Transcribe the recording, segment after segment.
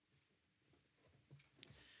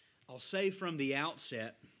I'll say from the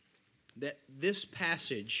outset that this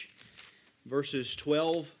passage, verses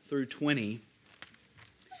 12 through 20,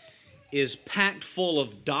 is packed full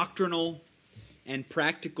of doctrinal and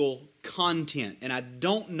practical content. And I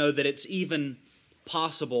don't know that it's even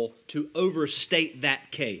possible to overstate that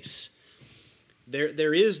case.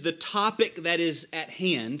 There is the topic that is at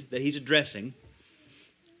hand that he's addressing,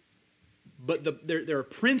 but there are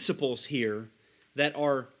principles here that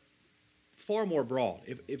are far more broad.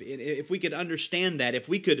 If we could understand that, if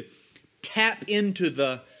we could tap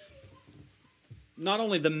into not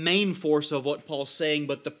only the main force of what Paul's saying,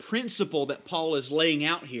 but the principle that Paul is laying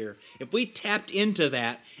out here, if we tapped into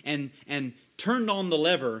that and turned on the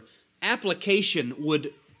lever, application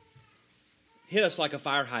would hit us like a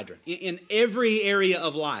fire hydrant in every area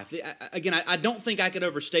of life. Again, I don't think I could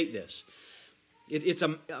overstate this. It's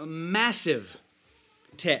a massive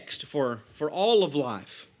text for all of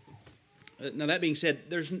life. Now, that being said,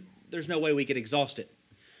 there's no way we could exhaust it.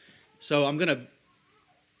 So I'm going to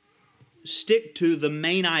stick to the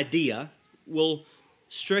main idea. We'll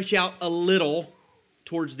stretch out a little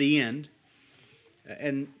towards the end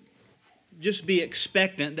and just be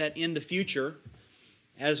expectant that in the future,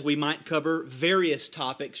 as we might cover various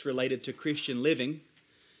topics related to Christian living,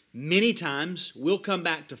 many times we'll come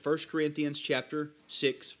back to 1 Corinthians chapter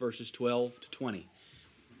 6, verses 12 to 20.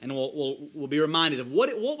 And we'll be reminded of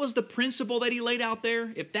what was the principle that he laid out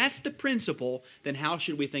there. If that's the principle, then how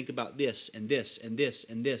should we think about this and this and this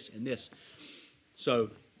and this and this? So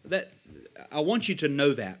that I want you to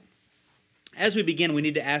know that. As we begin, we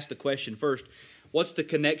need to ask the question first, what's the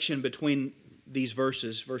connection between these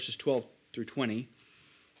verses 12 through 20,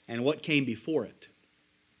 and what came before it?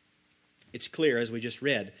 It's clear, as we just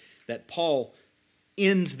read, that Paul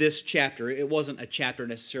ends this chapter. It wasn't a chapter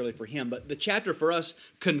necessarily for him, but the chapter for us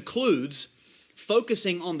concludes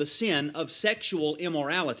focusing on the sin of sexual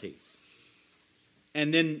immorality.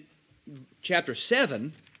 And then chapter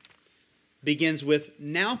 7 begins with,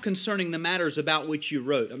 now concerning the matters about which you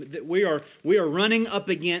wrote. I mean, we are running up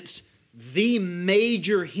against the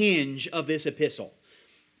major hinge of this epistle.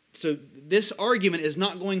 So this argument is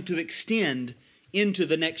not going to extend into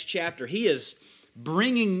the next chapter. He is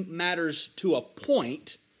bringing matters to a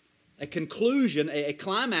point, a conclusion, a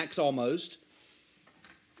climax almost,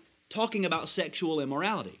 talking about sexual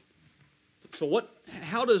immorality. So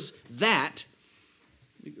how does that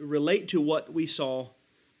relate to what we saw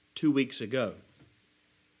 2 weeks ago?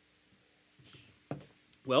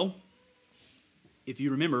 Well, if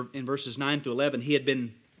you remember in verses 9 through 11, he had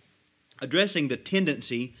been addressing the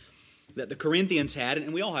tendency that the Corinthians had,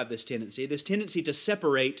 and we all have this tendency to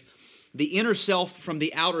separate the inner self from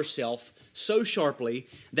the outer self so sharply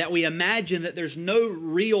that we imagine that there's no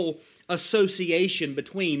real association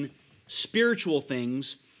between spiritual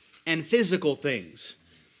things and physical things.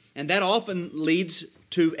 And that often leads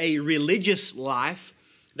to a religious life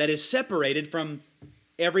that is separated from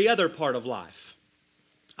every other part of life.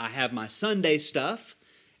 I have my Sunday stuff,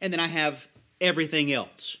 and then I have everything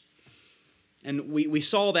else. And we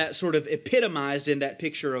saw that sort of epitomized in that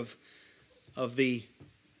picture of the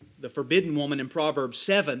forbidden woman in Proverbs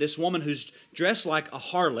 7, this woman who's dressed like a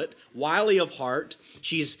harlot, wily of heart.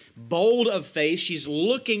 She's bold of face. She's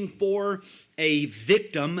looking for a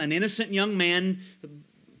victim, an innocent young man,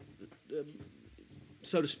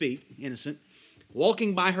 so to speak, innocent,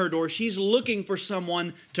 walking by her door. She's looking for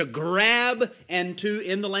someone to grab and to,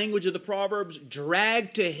 in the language of the Proverbs,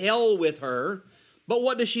 drag to hell with her. But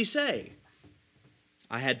what does she say?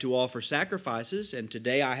 I had to offer sacrifices, and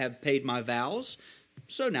today I have paid my vows.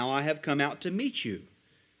 So now I have come out to meet you,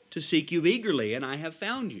 to seek you eagerly, and I have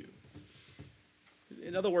found you.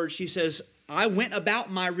 In other words, she says, I went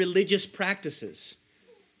about my religious practices.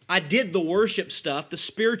 I did the worship stuff, the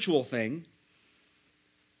spiritual thing,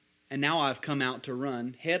 and now I've come out to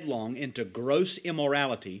run headlong into gross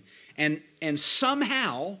immorality. And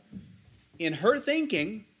somehow, in her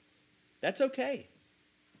thinking, that's okay.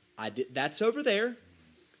 That's over there.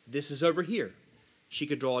 This is over here. She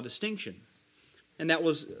could draw a distinction. And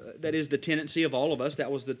that is the tendency of all of us.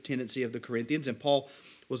 That was the tendency of the Corinthians, and Paul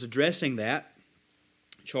was addressing that.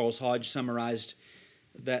 Charles Hodge summarized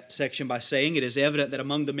that section by saying, it is evident that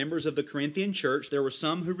among the members of the Corinthian church there were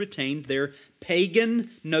some who retained their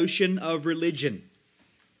pagan notion of religion.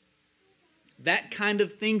 That kind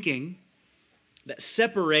of thinking that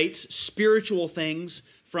separates spiritual things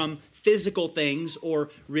from physical things, or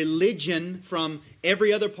religion from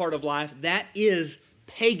every other part of life, that is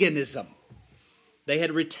paganism. They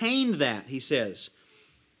had retained that, he says,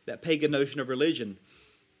 that pagan notion of religion.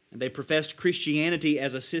 And they professed Christianity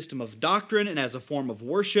as a system of doctrine and as a form of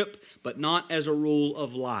worship, but not as a rule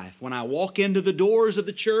of life. When I walk into the doors of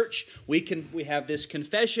the church, we have this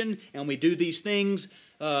confession and we do these things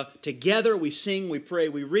together. We sing, we pray,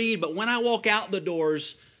 we read. But when I walk out the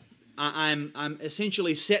doors, I'm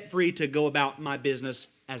essentially set free to go about my business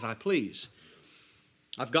as I please.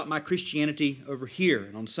 I've got my Christianity over here,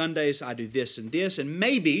 and on Sundays I do this and this. And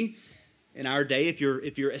maybe in our day, if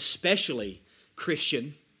you're especially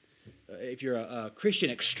Christian, if you're a Christian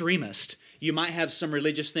extremist, you might have some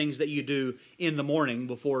religious things that you do in the morning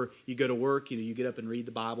before you go to work. You get up and read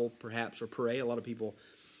the Bible, perhaps, or pray. A lot of people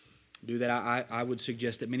do that. I would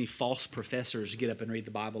suggest that many false professors get up and read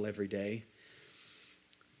the Bible every day.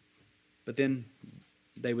 But then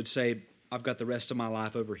they would say, I've got the rest of my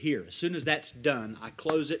life over here. As soon as that's done, I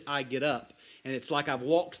close it, I get up, and it's like I've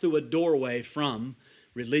walked through a doorway from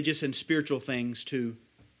religious and spiritual things to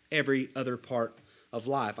every other part of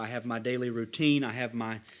life. I have my daily routine. I have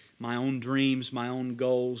my own dreams, my own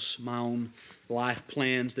goals, my own life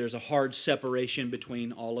plans. There's a hard separation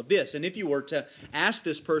between all of this. And if you were to ask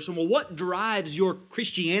this person, well, what drives your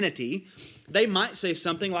Christianity? They might say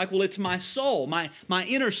something like, well, it's my soul, my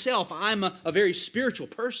inner self. I'm a very spiritual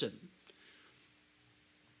person.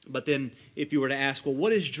 But then if you were to ask, well,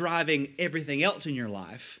 what is driving everything else in your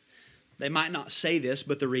life? They might not say this,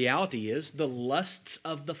 but the reality is the lusts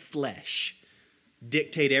of the flesh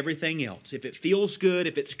dictate everything else. If it feels good,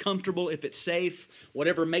 if it's comfortable, if it's safe,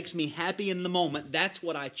 whatever makes me happy in the moment, that's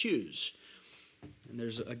what I choose. And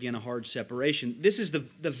there's, again, a hard separation. This is the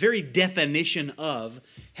very definition of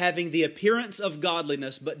having the appearance of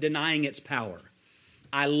godliness but denying its power.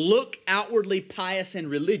 I look outwardly pious and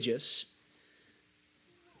religious,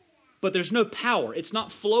 but there's no power. It's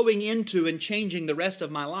not flowing into and changing the rest of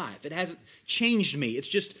my life. It hasn't changed me. It's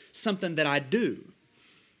just something that I do.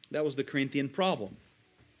 That was the Corinthian problem.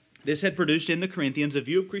 This had produced in the Corinthians a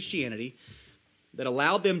view of Christianity that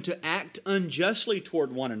allowed them to act unjustly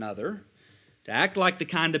toward one another, to act like the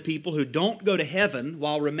kind of people who don't go to heaven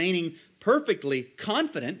while remaining perfectly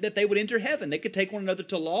confident that they would enter heaven. They could take one another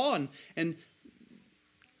to law and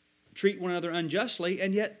treat one another unjustly,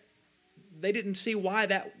 and yet they didn't see why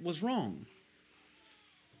that was wrong.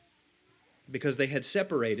 Because they had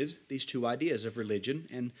separated these two ideas of religion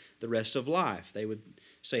and the rest of life. They would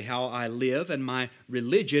say how I live and my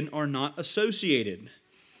religion are not associated.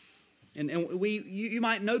 And you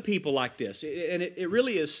might know people like this. And it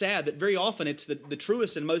really is sad that very often it's the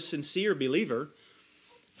truest and most sincere believer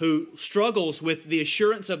who struggles with the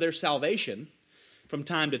assurance of their salvation from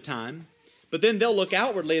time to time. But then they'll look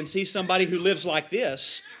outwardly and see somebody who lives like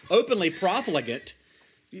this, openly profligate,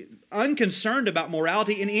 unconcerned about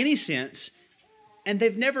morality in any sense, and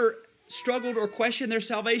they've never struggled or questioned their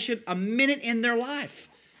salvation a minute in their life.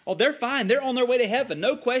 Oh, they're fine. They're on their way to heaven.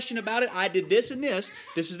 No question about it. I did this and this.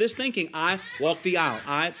 This is this thinking. I walked the aisle.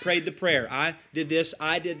 I prayed the prayer. I did this.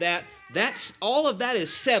 I did that. All of that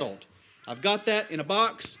is settled. I've got that in a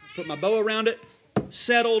box. Put my bow around it.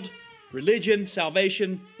 Settled. Religion,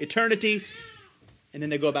 salvation, eternity. And then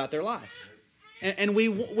they go about their life. And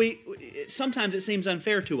we sometimes it seems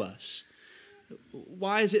unfair to us.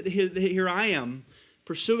 Why is it that here I am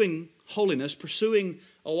pursuing holiness, pursuing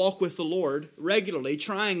a walk with the Lord regularly,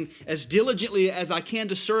 trying as diligently as I can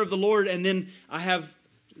to serve the Lord, and then I have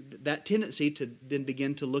that tendency to then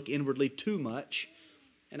begin to look inwardly too much.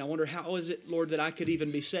 And I wonder, how is it, Lord, that I could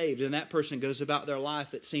even be saved? And that person goes about their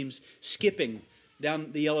life that seems skipping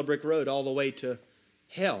down the yellow brick road all the way to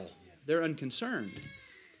hell. They're unconcerned.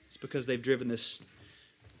 It's because they've driven this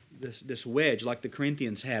wedge like the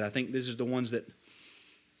Corinthians had. I think this is the ones that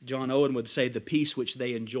John Owen would say the peace which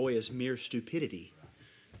they enjoy is mere stupidity.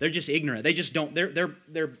 They're just ignorant. They just don't. They're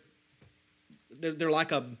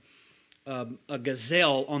like a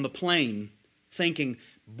gazelle on the plain, thinking,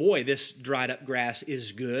 "Boy, this dried up grass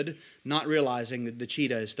is good," not realizing that the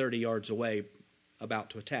cheetah is 30 yards away, about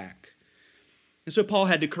to attack. And so Paul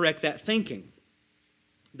had to correct that thinking.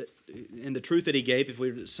 And the truth that he gave, if we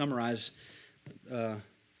were to summarize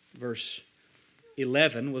verse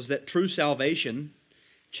 11, was that true salvation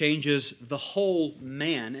changes the whole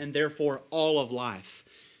man and therefore all of life.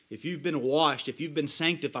 If you've been washed, if you've been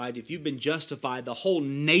sanctified, if you've been justified, the whole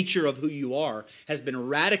nature of who you are has been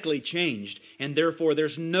radically changed. And therefore,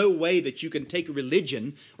 there's no way that you can take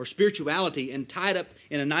religion or spirituality and tie it up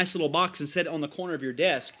in a nice little box and set it on the corner of your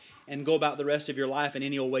desk and go about the rest of your life in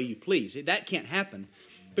any old way you please. That can't happen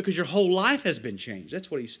because your whole life has been changed.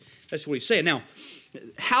 That's what he's saying. Now,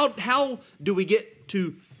 how do we get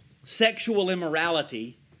to sexual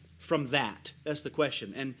immorality from that? That's the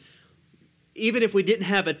question. And even if we didn't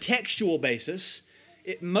have a textual basis,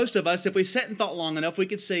 most of us, if we sat and thought long enough, we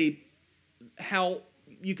could see how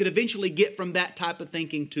you could eventually get from that type of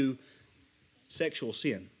thinking to sexual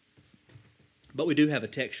sin. But we do have a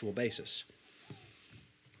textual basis.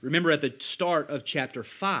 Remember at the start of chapter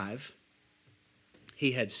 5,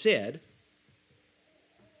 he had said,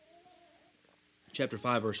 chapter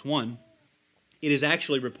 5, verse 1, it is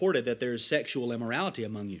actually reported that there is sexual immorality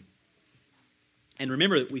among you. And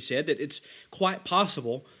remember that we said that it's quite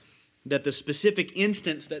possible that the specific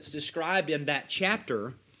instance that's described in that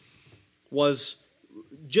chapter was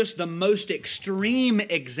just the most extreme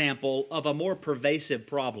example of a more pervasive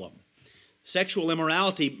problem. Sexual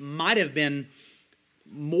immorality might have been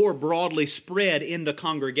more broadly spread in the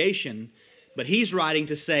congregation, but he's writing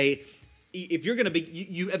to say, if you're going to be,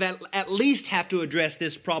 you at least have to address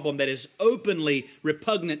this problem that is openly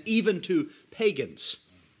repugnant even to pagans.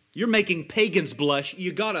 You're making pagans blush.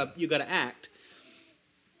 You gotta act.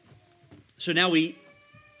 So now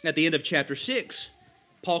at the end of chapter 6,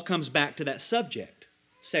 Paul comes back to that subject,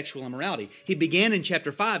 sexual immorality. He began in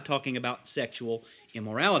chapter 5 talking about sexual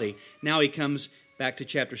immorality. Now he comes back to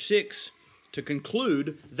chapter 6 to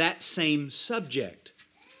conclude that same subject.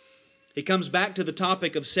 He comes back to the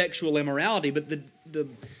topic of sexual immorality, but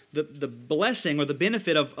the blessing or the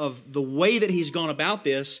benefit of the way that he's gone about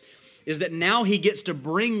this is that now he gets to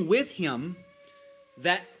bring with him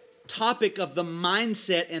that topic of the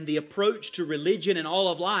mindset and the approach to religion and all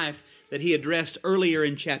of life that he addressed earlier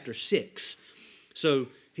in chapter 6. So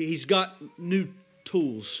he's got new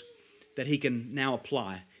tools that he can now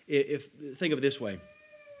apply. Think of it this way.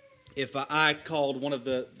 If I called one of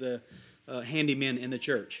the handymen in the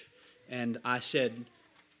church and I said,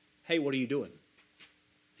 hey, what are you doing?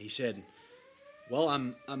 He said, well,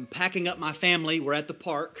 I'm packing up my family. We're at the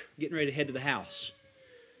park, getting ready to head to the house.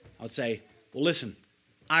 I would say, well, listen,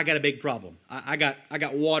 I got a big problem. I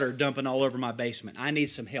got water dumping all over my basement. I need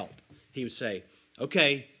some help. He would say,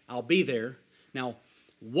 okay, I'll be there. Now,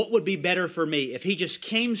 what would be better for me? If he just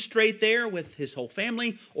came straight there with his whole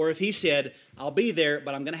family, or if he said, I'll be there,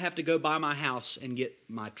 but I'm going to have to go by my house and get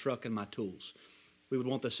my truck and my tools. We would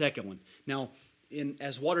want the second one. Now,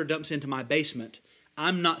 as water dumps into my basement,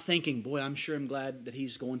 I'm not thinking, boy, I'm glad that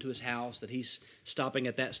he's going to his house, that he's stopping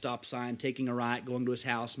at that stop sign, taking a right, going to his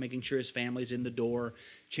house, making sure his family's in the door,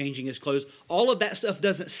 changing his clothes. All of that stuff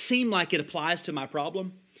doesn't seem like it applies to my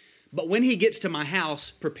problem. But when he gets to my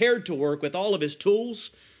house, prepared to work with all of his tools,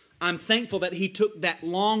 I'm thankful that he took that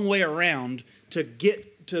long way around to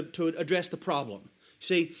get to address the problem.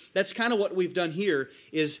 See, that's kind of what we've done here.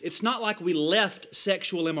 Is it's not like we left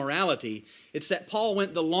sexual immorality. It's that Paul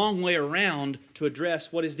went the long way around to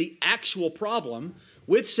address what is the actual problem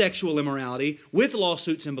with sexual immorality, with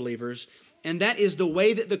lawsuits in believers, and that is the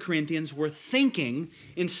way that the Corinthians were thinking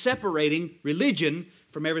in separating religion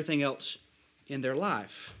from everything else in their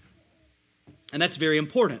life. And that's very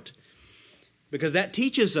important, because that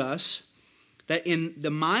teaches us that in the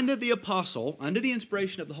mind of the apostle, under the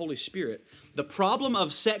inspiration of the Holy Spirit, the problem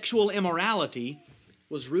of sexual immorality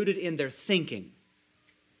was rooted in their thinking.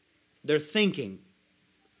 Their thinking.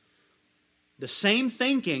 The same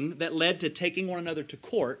thinking that led to taking one another to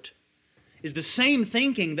court is the same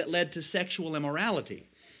thinking that led to sexual immorality.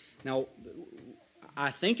 Now,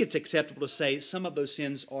 I think it's acceptable to say some of those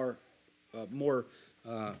sins are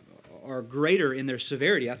are greater in their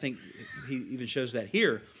severity. I think he even shows that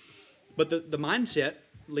here. But the mindset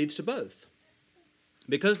leads to both.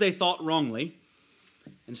 Because they thought wrongly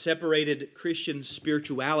and separated Christian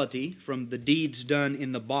spirituality from the deeds done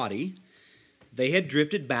in the body, they had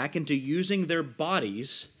drifted back into using their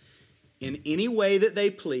bodies in any way that they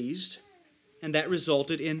pleased, and that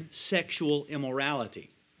resulted in sexual immorality.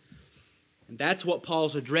 And that's what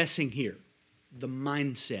Paul's addressing here, the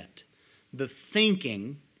mindset, the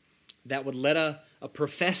thinking that would let a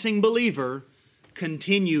professing believer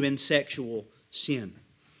continue in sexual sin.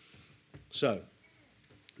 So,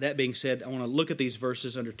 that being said, I want to look at these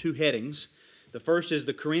verses under two headings. The first is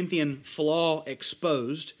the Corinthian flaw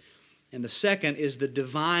exposed, and the second is the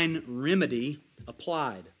divine remedy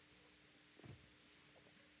applied.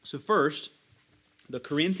 So first, the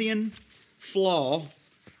Corinthian flaw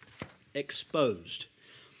exposed.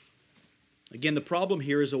 Again, the problem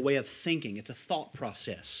here is a way of thinking. It's a thought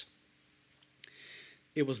process.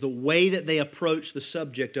 It was the way that they approached the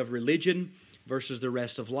subject of religion versus the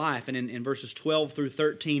rest of life. And in verses 12 through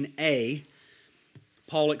 13a,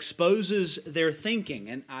 Paul exposes their thinking.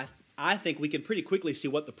 And I think we can pretty quickly see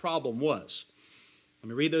what the problem was. Let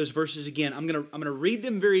me read those verses again. I'm going to read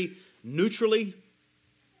them very neutrally,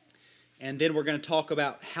 and then we're going to talk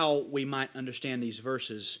about how we might understand these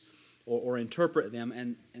verses or interpret them.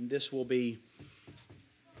 And this will be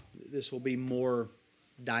more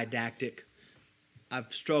didactic.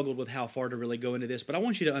 I've struggled with how far to really go into this, but I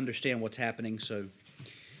want you to understand what's happening. So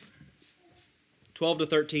 12 to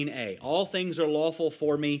 13a. All things are lawful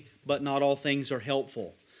for me, but not all things are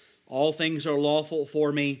helpful. All things are lawful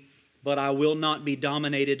for me, but I will not be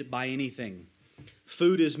dominated by anything.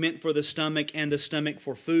 Food is meant for the stomach, and the stomach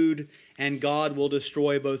for food, and God will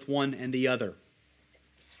destroy both one and the other.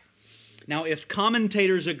 Now, if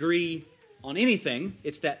commentators agree on anything,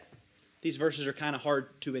 it's that these verses are kind of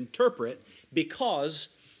hard to interpret because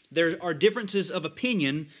there are differences of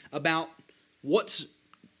opinion about what's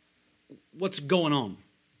going on.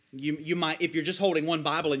 You might, if you're just holding one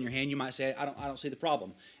Bible in your hand, you might say, I don't see the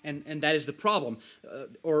problem, and that is the problem,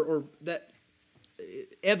 or that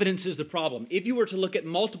evidence is the problem. If you were to look at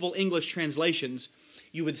multiple English translations,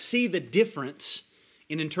 you would see the difference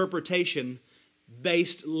in interpretation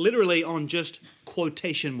based literally on just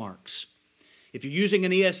quotation marks. If you're using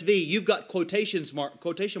an ESV, you've got quotation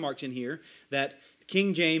marks in here that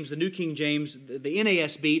King James, the New King James, the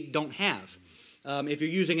NASB don't have. If you're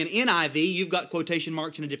using an NIV, you've got quotation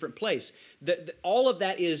marks in a different place. All of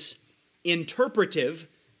that is interpretive.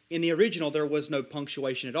 In the original, there was no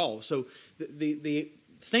punctuation at all. So the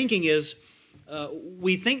thinking is,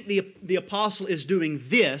 we think the apostle is doing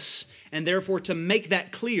this, and therefore to make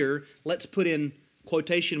that clear, let's put in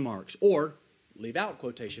quotation marks, or leave out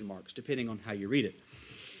quotation marks, depending on how you read it.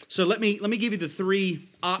 So let me give you the three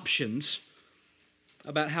options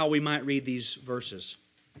about how we might read these verses.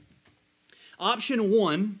 Option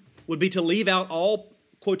one would be to leave out all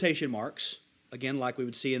quotation marks, again, like we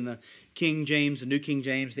would see in the King James, the New King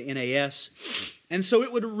James, the NAS. And so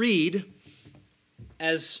it would read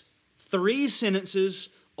as three sentences,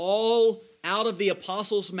 all out of the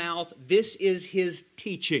apostle's mouth. This is his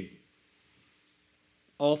teaching.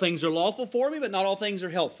 All things are lawful for me, but not all things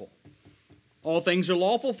are helpful. All things are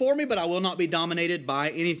lawful for me, but I will not be dominated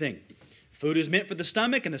by anything. Food is meant for the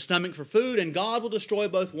stomach, and the stomach for food, and God will destroy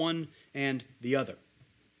both one and the other.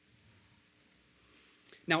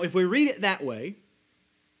 Now, if we read it that way,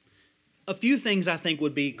 a few things I think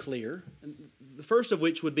would be clear. The first of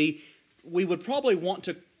which would be, we would probably want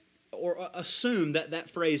to or assume that that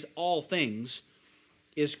phrase, all things,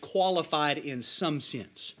 is qualified in some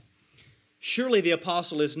sense. Surely the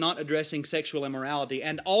apostle is not addressing sexual immorality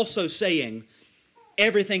and also saying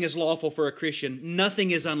everything is lawful for a Christian,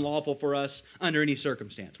 nothing is unlawful for us under any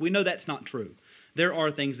circumstance. We know that's not true. There are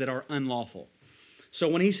things that are unlawful. So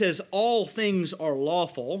when he says all things are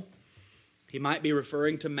lawful, he might be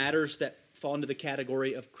referring to matters that fall into the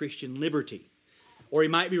category of Christian liberty. Or he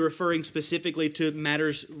might be referring specifically to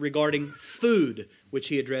matters regarding food, which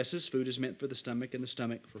he addresses. Food is meant for the stomach, and the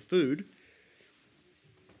stomach for food.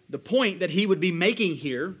 The point that he would be making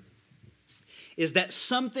here is that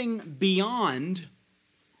something beyond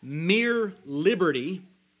mere liberty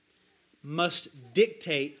must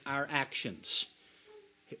dictate our actions.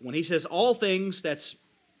 When he says all things, that's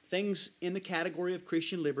things in the category of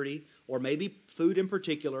Christian liberty, or maybe food in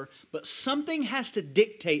particular, but something has to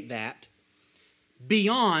dictate that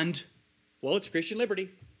beyond, well, it's Christian liberty.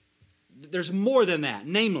 There's more than that,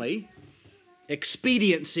 namely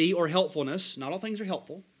expediency or helpfulness. Not all things are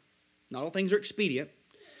helpful. Not all things are expedient.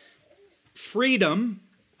 Freedom.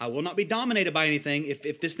 I will not be dominated by anything.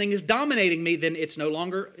 If this thing is dominating me, then it's no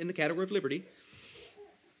longer in the category of liberty.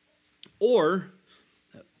 Or,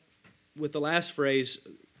 with the last phrase,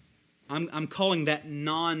 I'm calling that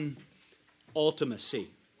non-ultimacy.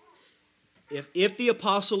 If the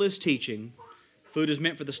apostle is teaching, food is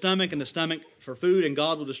meant for the stomach and the stomach for food, and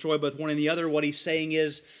God will destroy both one and the other, what he's saying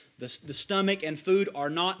is the stomach and food are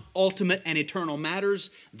not ultimate and eternal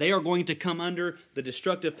matters. They are going to come under the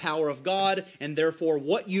destructive power of God, and therefore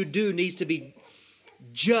what you do needs to be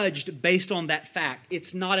judged based on that fact.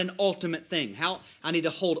 It's not an ultimate thing. How I need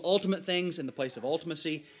to hold ultimate things in the place of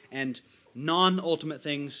ultimacy and non-ultimate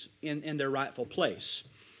things in their rightful place.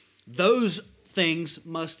 Those things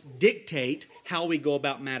must dictate how we go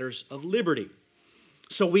about matters of liberty.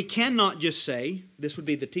 So we cannot just say, this would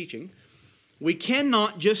be the teaching, we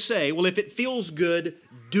cannot just say, well, if it feels good,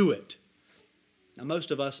 do it. Now,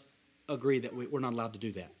 most of us agree that we're not allowed to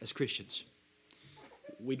do that as Christians.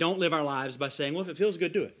 We don't live our lives by saying, well, if it feels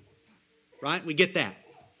good, do it. Right? We get that.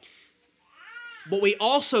 But we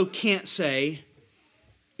also can't say,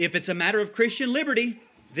 if it's a matter of Christian liberty,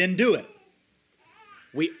 then do it.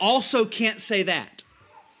 We also can't say that.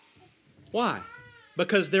 Why?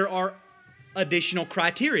 Because there are additional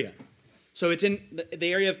criteria. So it's in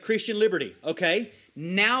the area of Christian liberty. Okay,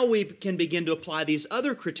 now we can begin to apply these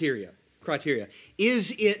other criteria.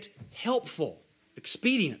 Is it helpful,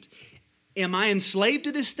 expedient? Am I enslaved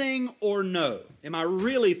to this thing or no? Am I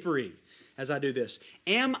really free? as I do this?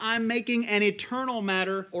 Am I making an eternal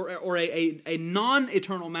matter or a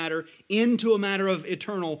non-eternal matter into a matter of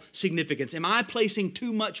eternal significance? Am I placing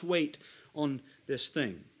too much weight on this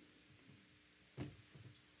thing?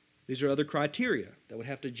 These are other criteria that would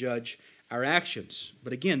have to judge our actions.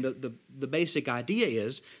 But again, the basic idea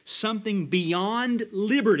is something beyond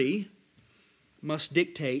liberty must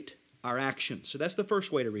dictate our actions. So that's the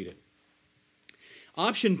first way to read it.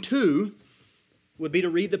 Option 2 would be to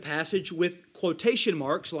read the passage with quotation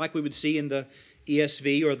marks like we would see in the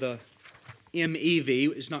ESV or the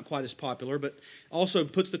MEV. It's not quite as popular, but also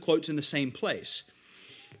puts the quotes in the same place.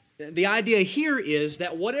 The idea here is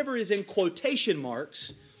that whatever is in quotation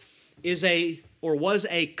marks is was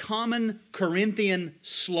a common Corinthian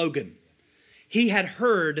slogan. He had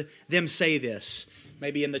heard them say this,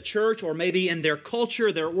 maybe in the church or maybe in their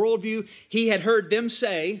culture, their worldview. He had heard them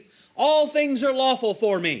say, "All things are lawful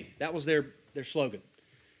for me." That was their slogan.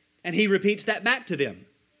 And he repeats that back to them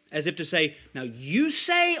as if to say, now you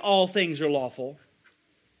say all things are lawful,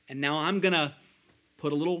 and now I'm going to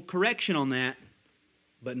put a little correction on that,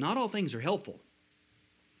 but not all things are helpful.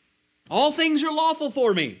 All things are lawful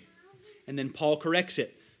for me. And then Paul corrects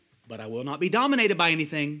it, but I will not be dominated by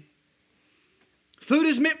anything. Food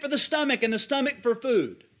is meant for the stomach and the stomach for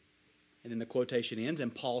food. And then the quotation ends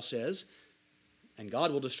and Paul says, and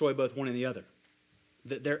God will destroy both one and the other.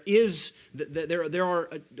 That there are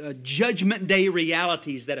judgment day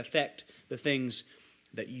realities that affect the things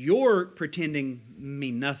that you're pretending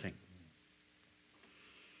mean nothing.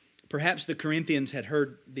 Perhaps the Corinthians had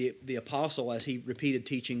heard the apostle as he repeated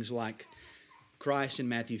teachings like Christ in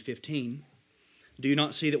Matthew 15. Do you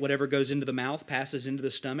not see that whatever goes into the mouth passes into the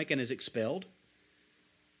stomach and is expelled?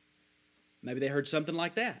 Maybe they heard something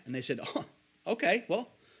like that. And they said, oh, okay, well,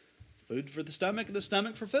 food for the stomach and the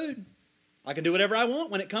stomach for food. I can do whatever I want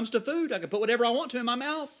when it comes to food. I can put whatever I want to in my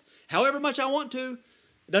mouth, however much I want to.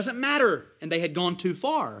 It doesn't matter. And they had gone too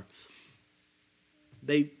far.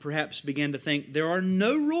 They perhaps began to think there are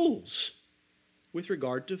no rules with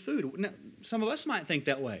regard to food. Now, some of us might think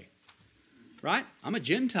that way, right? I'm a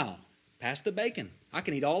Gentile. Pass the bacon. I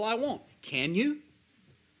can eat all I want. Can you?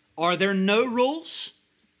 Are there no rules?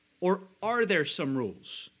 Or are there some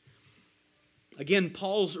rules? Again,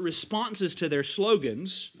 Paul's responses to their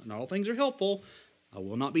slogans, and all things are helpful, I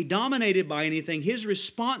will not be dominated by anything. His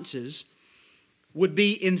responses would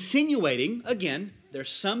be insinuating, again,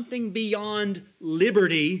 there's something beyond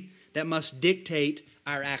liberty that must dictate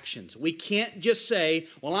our actions. We can't just say,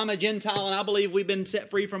 well, I'm a Gentile and I believe we've been set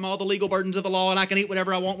free from all the legal burdens of the law and I can eat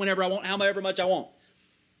whatever I want, whenever I want, however much I want.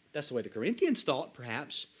 That's the way the Corinthians thought,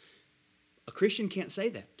 perhaps. A Christian can't say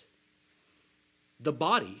that. The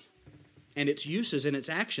body and its uses and its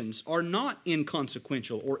actions are not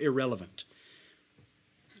inconsequential or irrelevant.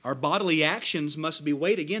 Our bodily actions must be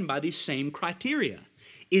weighed again by these same criteria.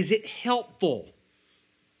 Is it helpful?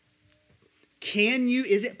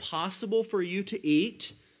 Is it possible for you to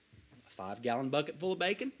eat a 5-gallon bucket full of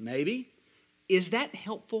bacon? Maybe. Is that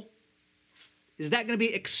helpful? Is that going to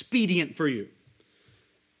be expedient for you?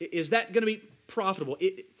 Is that going to be profitable?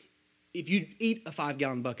 If you eat a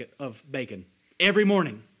 5-gallon bucket of bacon every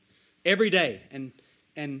morning, every day,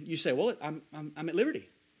 and you say, well, I'm at liberty.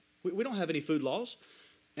 We don't have any food laws.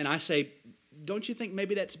 And I say, don't you think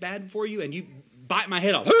maybe that's bad for you? And you bite my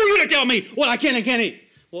head off. Who are you to tell me what I can and can't eat?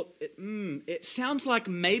 Well, it sounds like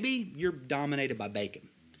maybe you're dominated by bacon.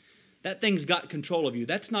 That thing's got control of you.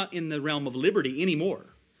 That's not in the realm of liberty anymore,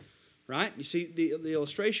 right? You see the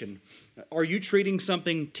illustration. Are you treating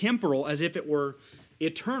something temporal as if it were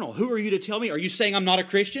eternal? Who are you to tell me? Are you saying I'm not a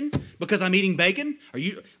Christian because I'm eating bacon?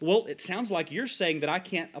 Well, it sounds like you're saying that I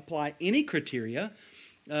can't apply any criteria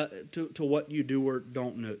to what you do or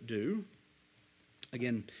don't do.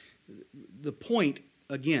 Again, the point,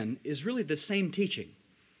 again, is really the same teaching.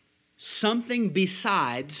 Something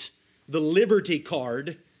besides the liberty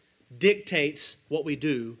card dictates what we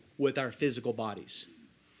do with our physical bodies.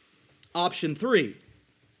 Option 3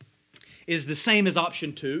 is the same as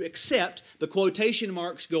option 2, except the quotation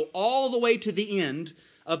marks go all the way to the end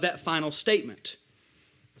of that final statement.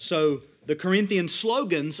 So the Corinthian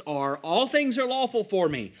slogans are, all things are lawful for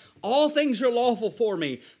me. All things are lawful for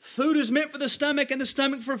me. Food is meant for the stomach and the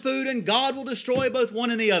stomach for food, and God will destroy both one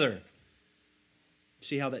and the other.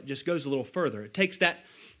 See how that just goes a little further. It takes that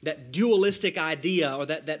dualistic idea or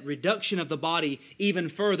that reduction of the body even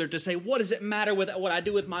further to say, what does it matter with what I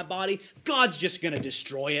do with my body? God's just going to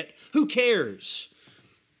destroy it. Who cares?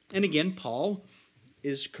 And again, Paul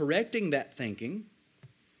is correcting that thinking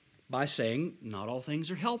by saying, not all things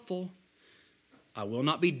are helpful. I will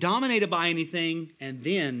not be dominated by anything. And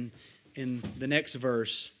then in the next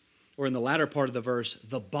verse, or in the latter part of the verse,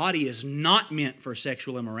 the body is not meant for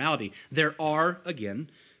sexual immorality. There are, again,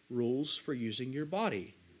 rules for using your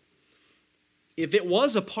body. If it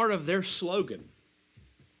was a part of their slogan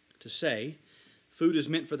to say, food is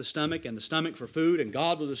meant for the stomach and the stomach for food, and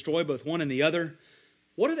God will destroy both one and the other,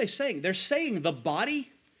 what are they saying? They're saying the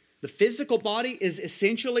body, the physical body, is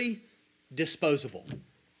essentially disposable.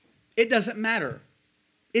 It doesn't matter.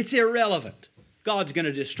 It's irrelevant. God's going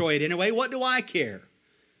to destroy it anyway. What do I care?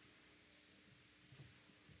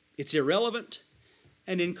 It's irrelevant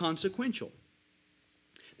and inconsequential.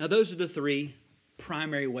 Now, those are the three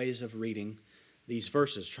primary ways of reading these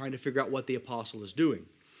verses, trying to figure out what the apostle is doing.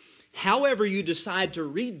 However you decide to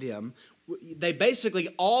read them, they basically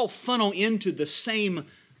all funnel into the same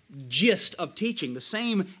gist of teaching, the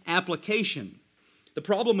same application. The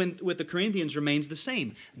problem with the Corinthians remains the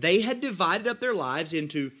same. They had divided up their lives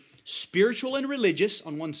into spiritual and religious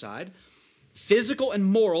on one side, physical and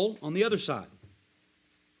moral on the other side.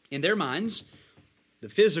 In their minds, the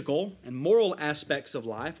physical and moral aspects of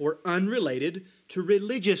life were unrelated to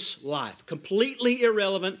religious life, completely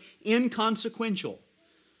irrelevant, inconsequential.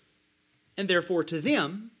 And therefore, to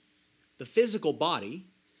them, the physical body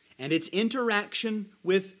and its interaction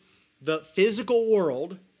with the physical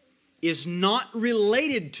world is not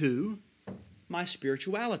related to my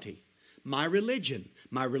spirituality, my religion.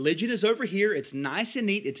 My religion is over here. It's nice and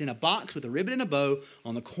neat. It's in a box with a ribbon and a bow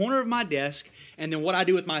on the corner of my desk. And then what I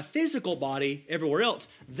do with my physical body everywhere else,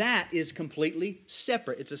 that is completely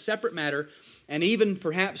separate. It's a separate matter. And even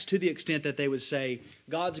perhaps to the extent that they would say,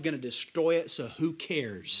 God's going to destroy it, so who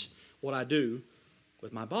cares what I do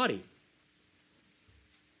with my body?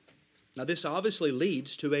 Now, this obviously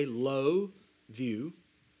leads to a low view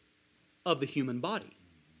of the human body.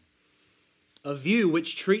 A view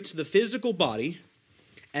which treats the physical body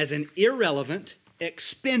as an irrelevant,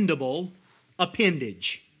 expendable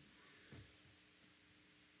appendage.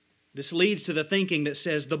 This leads to the thinking that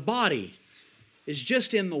says the body is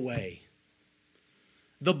just in the way.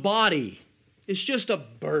 The body is just a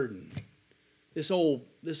burden. This old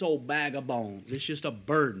bag of bones, it's just a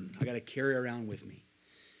burden I got to carry around with me.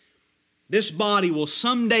 This body will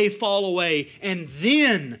someday fall away, and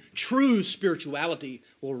then true spirituality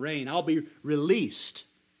will reign. I'll be released.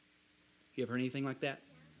 You ever heard anything like that?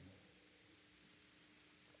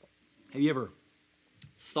 Have you ever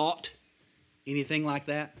thought anything like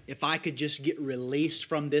that? If I could just get released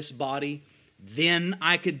from this body, then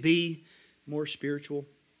I could be more spiritual.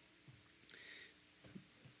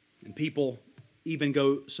 And people even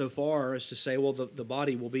go so far as to say, well, the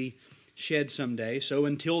body will be shed someday. So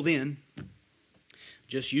until then,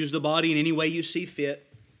 just use the body in any way you see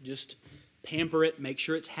fit. Just pamper it, make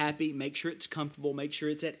sure it's happy, make sure it's comfortable, make sure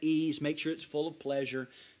it's at ease, make sure it's full of pleasure.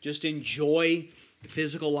 Just enjoy the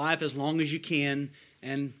physical life as long as you can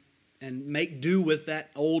and make do with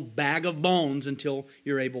that old bag of bones until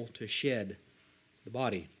you're able to shed the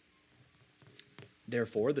body.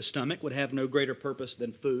 Therefore, the stomach would have no greater purpose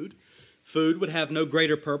than food. Food would have no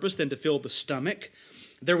greater purpose than to fill the stomach.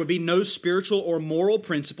 There would be no spiritual or moral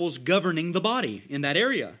principles governing the body in that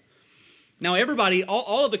area. Now, everybody,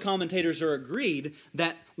 all of the commentators are agreed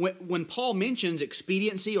that when Paul mentions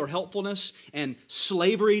expediency or helpfulness and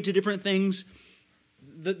slavery to different things,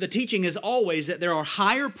 the teaching is always that there are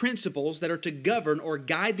higher principles that are to govern or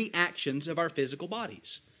guide the actions of our physical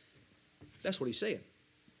bodies. That's what he's saying.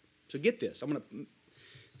 So get this. I'm going to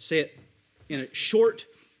say it in a short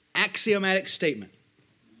axiomatic statement.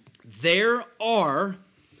 There are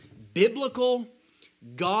biblical,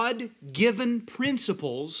 God-given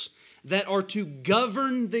principles that are to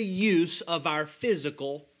govern the use of our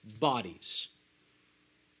physical bodies.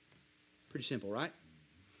 Pretty simple, right?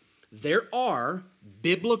 There are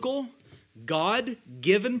biblical,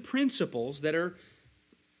 God-given principles that are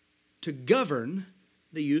to govern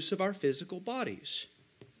the use of our physical bodies.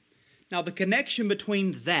 Now, the connection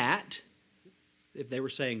between that, if they were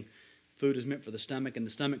saying food is meant for the stomach and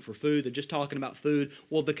the stomach for food, they're just talking about food.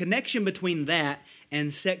 Well, the connection between that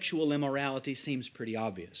and sexual immorality seems pretty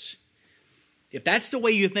obvious. If that's the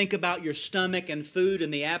way you think about your stomach and food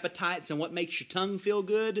and the appetites and what makes your tongue feel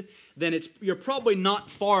good, then you're probably not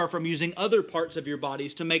far from using other parts of your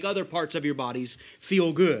bodies to make other parts of your bodies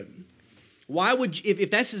feel good. Why would you,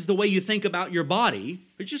 if this is the way you think about your body,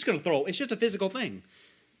 it's just a physical thing.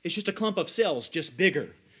 It's just a clump of cells, just bigger.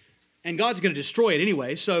 And God's going to destroy it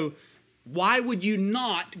anyway, so why would you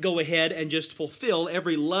not go ahead and just fulfill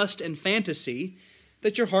every lust and fantasy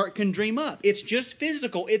that your heart can dream up? It's just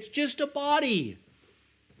physical. It's just a body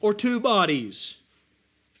or two bodies.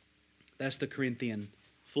 That's the Corinthian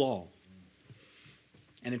flaw.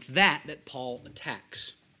 And it's that Paul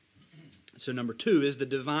attacks. So number 2 is the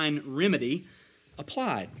divine remedy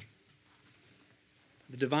applied.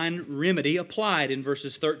 The divine remedy applied in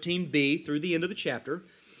verses 13b through the end of the chapter.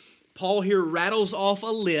 Paul here rattles off a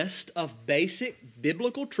list of basic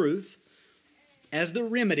biblical truth as the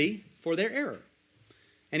remedy for their error.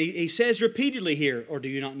 And he says repeatedly here, or do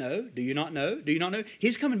you not know? Do you not know? Do you not know?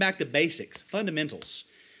 He's coming back to basics, fundamentals,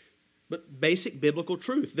 but basic biblical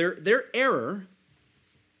truth. Their error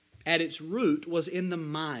at its root was in the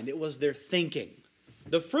mind. It was their thinking.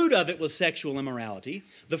 The fruit of it was sexual immorality.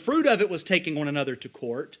 The fruit of it was taking one another to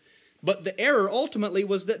court. But the error ultimately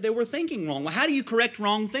was that they were thinking wrong. Well, how do you correct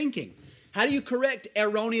wrong thinking? How do you correct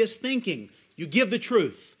erroneous thinking? You give the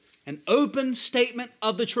truth, an open statement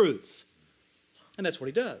of the truth. And that's what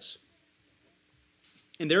he does.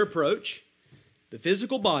 In their approach, the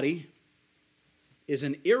physical body is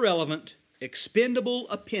an irrelevant, expendable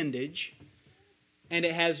appendage, and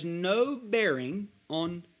it has no bearing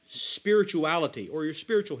on spirituality or your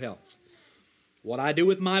spiritual health. What I do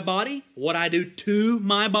with my body, what I do to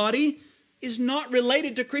my body, is not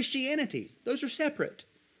related to Christianity. Those are separate.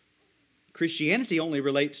 Christianity only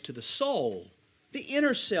relates to the soul, the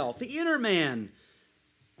inner self, the inner man.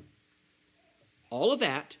 All of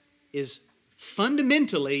that is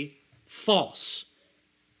fundamentally false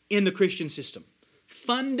in the Christian system.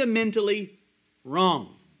 Fundamentally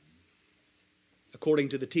wrong, according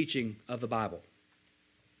to the teaching of the Bible.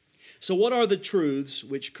 So what are the truths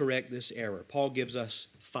which correct this error? Paul gives us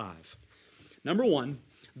 5. Number 1,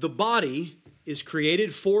 the body is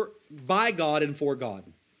created by God and for God.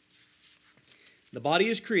 The body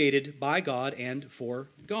is created by God and for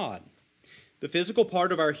God. The physical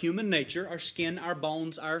part of our human nature, our skin, our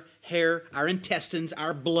bones, our hair, our intestines,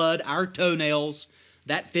 our blood, our toenails,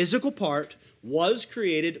 that physical part was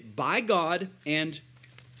created by God and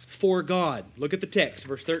for God. Look at the text,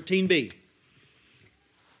 verse 13b.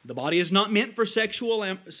 The body is not meant for sexual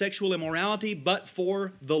immorality, but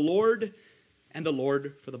for the Lord, and the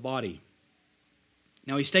Lord for the body.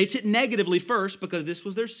 Now he states it negatively first because this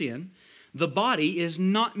was their sin. The body is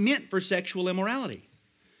not meant for sexual immorality.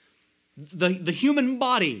 The human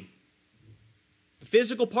body, the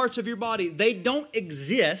physical parts of your body, they don't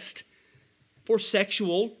exist for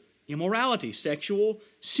sexual immorality, sexual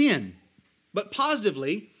sin. But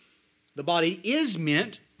positively, the body is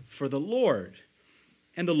meant for the Lord,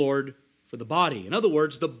 and the Lord for the body. In other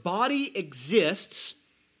words, the body exists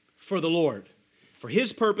for the Lord, for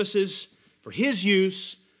His purposes, for His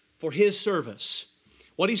use, for His service.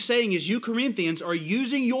 What he's saying is you Corinthians are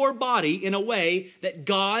using your body in a way that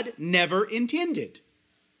God never intended.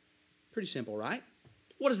 Pretty simple, right?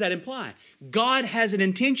 What does that imply? God has an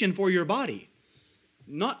intention for your body.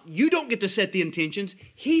 You don't get to set the intentions.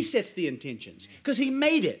 He sets the intentions because He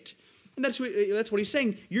made it. And that's what he's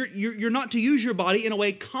saying. You're not to use your body in a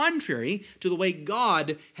way contrary to the way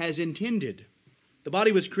God has intended. The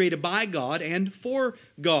body was created by God and for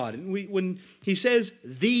God. And when he says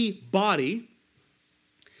the body,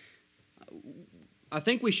 I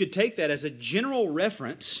think we should take that as a general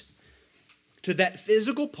reference to that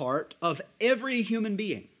physical part of every human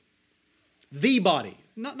being. The body.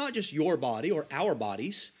 Not just your body or our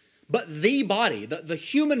bodies, but the body, the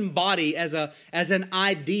human body as an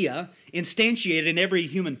idea instantiated in every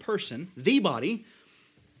human person, the body.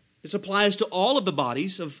 This applies to all of the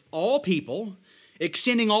bodies of all people,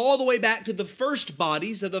 extending all the way back to the first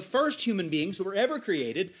bodies of the first human beings who were ever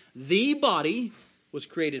created. The body was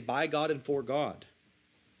created by God and for God.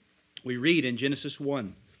 We read in Genesis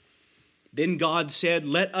 1, "Then God said,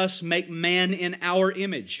 'Let us make man in our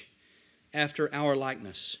image, after our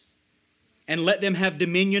likeness. And let them have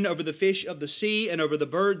dominion over the fish of the sea, and over the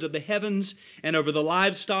birds of the heavens, and over the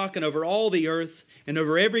livestock, and over all the earth, and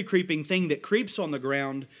over every creeping thing that creeps on the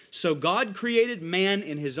ground.' So God created man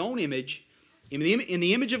in His own image. In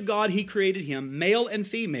the image of God He created him, male and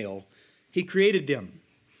female. He created them."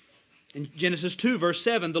 In Genesis 2, verse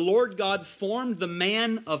 7, "The Lord God formed the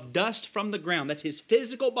man of dust from the ground." That's his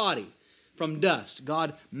physical body from dust.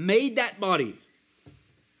 God made that body.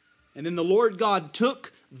 And then the Lord God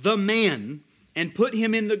took the man and put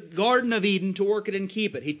him in the Garden of Eden to work it and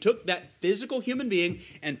keep it. He took that physical human being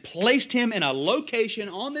and placed him in a location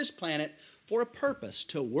on this planet for a purpose,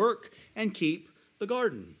 to work and keep the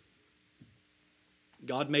garden.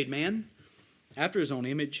 God made man after His own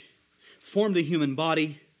image, formed the human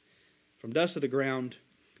body from dust of the ground,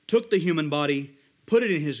 took the human body, put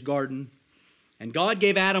it in His garden, and God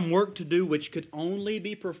gave Adam work to do which could only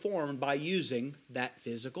be performed by using that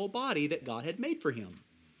physical body that God had made for him.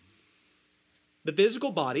 The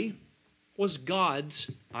physical body was God's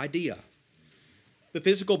idea. The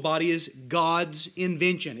physical body is God's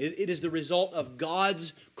invention. It is the result of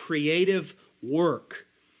God's creative work.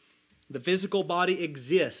 The physical body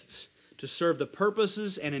exists to serve the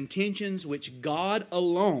purposes and intentions which God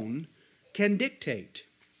alone can dictate.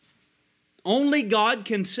 Only God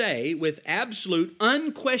can say with absolute,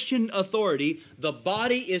 unquestioned authority, the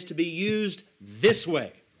body is to be used this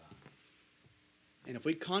way. And if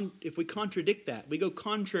we contradict that, we go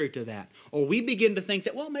contrary to that, or we begin to think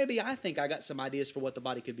that, well, maybe I think I got some ideas for what the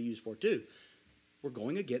body could be used for too, we're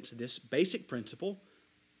going against this basic principle.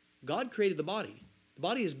 God created the body. The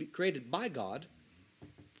body is created by God,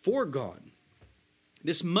 for God.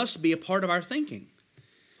 This must be a part of our thinking.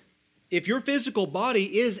 If your physical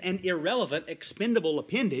body is an irrelevant, expendable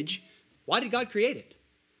appendage, why did God create it?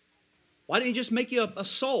 Why didn't He just make you a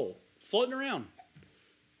soul floating around?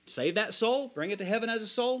 Save that soul, bring it to heaven as a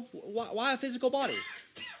soul. Why a physical body?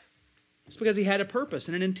 It's because He had a purpose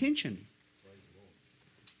and an intention.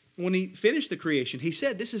 When He finished the creation, He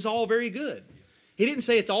said, this is all very good. He didn't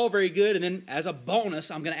say it's all very good and then as a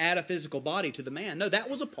bonus, I'm going to add a physical body to the man. No, that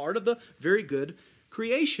was a part of the very good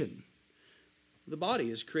creation. The body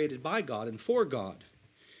is created by God and for God.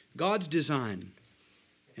 God's design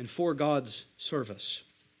and for God's service.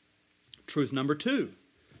 Truth number 2.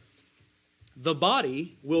 The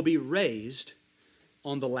body will be raised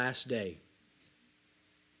on the last day.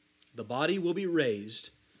 The body will be raised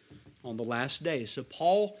on the last day. So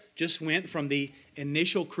Paul just went from the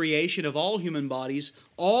initial creation of all human bodies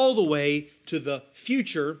all the way to the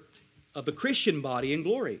future of the Christian body in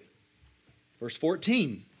glory. Verse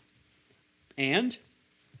 14. And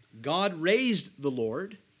God raised the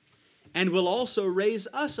Lord and will also raise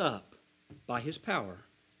us up by His power.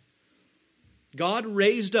 God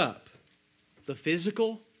raised up the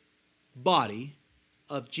physical body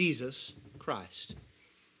of Jesus Christ.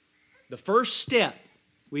 The first step,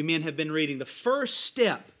 we men have been reading, the first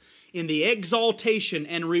step in the exaltation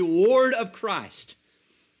and reward of Christ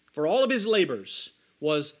for all of His labors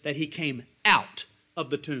was that He came out of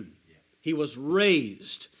the tomb. He was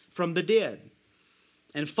raised from the dead.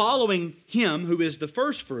 And following Him, who is the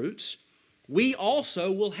first fruits, we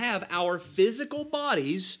also will have our physical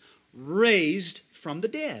bodies raised from the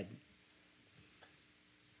dead.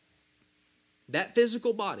 That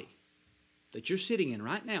physical body that you're sitting in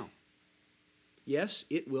right now, yes,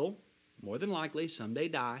 it will more than likely someday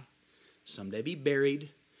die, someday be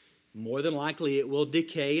buried, more than likely it will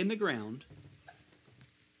decay in the ground,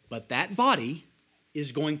 but that body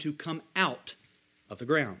is going to come out of the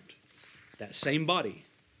ground. That same body.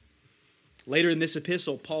 Later in this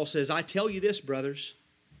epistle, Paul says, I tell you this, brothers,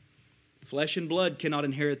 flesh and blood cannot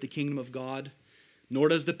inherit the kingdom of God, nor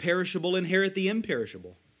does the perishable inherit the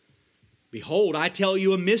imperishable. Behold, I tell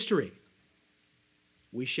you a mystery.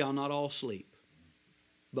 We shall not all sleep,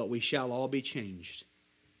 but we shall all be changed.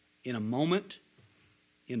 In a moment,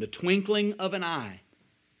 in the twinkling of an eye,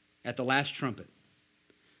 at the last trumpet.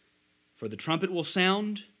 For the trumpet will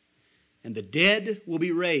sound, and the dead will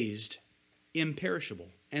be raised imperishable,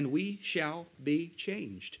 and we shall be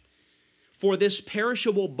changed. For this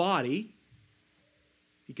perishable body,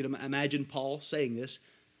 you can imagine Paul saying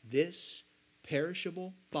this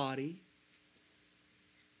perishable body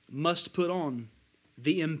must put on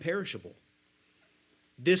the imperishable.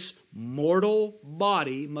 This mortal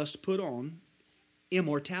body must put on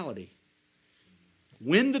immortality.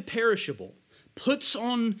 When the perishable puts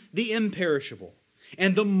on the imperishable,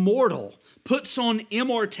 and the mortal puts on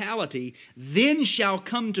immortality, then shall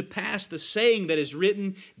come to pass the saying that is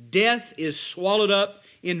written, death is swallowed up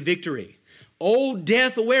in victory. O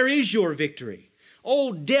death, where is your victory?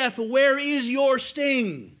 O death, where is your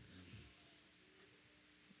sting?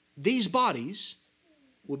 These bodies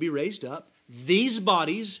will be raised up. These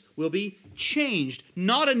bodies will be changed.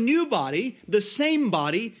 Not a new body, the same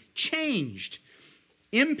body changed.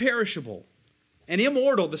 Imperishable and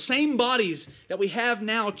immortal, the same bodies that we have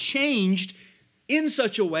now changed in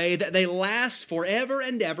such a way that they last forever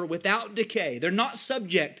and ever without decay. They're not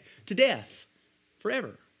subject to death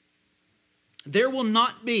forever. There will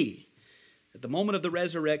not be, at the moment of the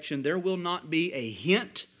resurrection, there will not be a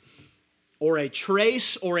hint or a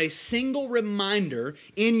trace or a single reminder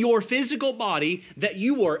in your physical body that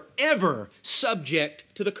you were ever subject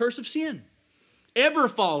to the curse of sin. Ever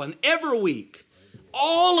fallen, ever weak.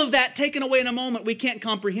 All of that taken away in a moment, we can't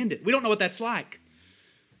comprehend it. We don't know what that's like.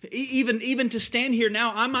 Even to stand here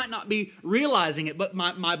now, I might not be realizing it, but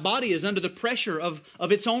my body is under the pressure of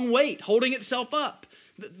its own weight, holding itself up.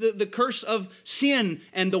 The curse of sin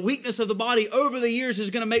and the weakness of the body over the years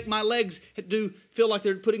is going to make my legs feel like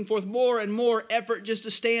they're putting forth more and more effort just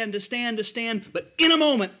to stand. But in a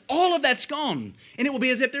moment, all of that's gone. And it will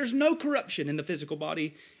be as if there's no corruption in the physical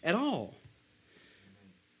body at all.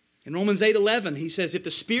 In Romans 8:11, he says, if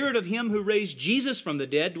the spirit of him who raised Jesus from the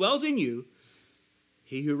dead dwells in you,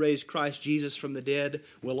 he who raised Christ Jesus from the dead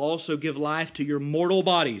will also give life to your mortal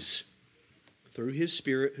bodies through his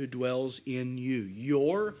Spirit who dwells in you.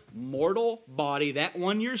 Your mortal body, that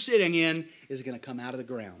one you're sitting in, is going to come out of the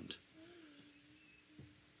ground.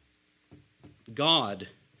 God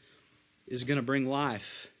is going to bring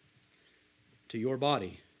life to your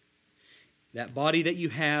body. That body that you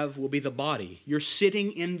have will be the body. You're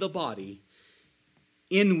sitting in the body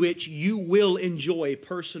in which you will enjoy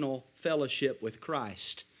personal fellowship with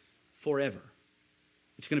Christ forever.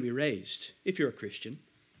 It's going to be raised if you're a Christian.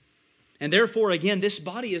 And therefore, again, this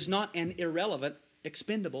body is not an irrelevant,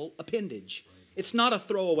 expendable appendage. It's not a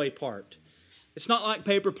throwaway part. It's not like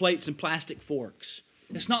paper plates and plastic forks.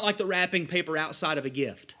 It's not like the wrapping paper outside of a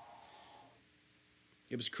gift.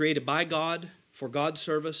 It was created by God for God's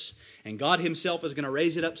service, and God himself is going to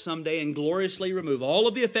raise it up someday and gloriously remove all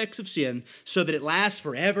of the effects of sin so that it lasts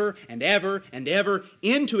forever and ever and ever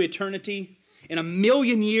into eternity, in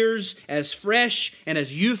 1,000,000 years, as fresh and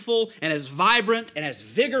as youthful and as vibrant and as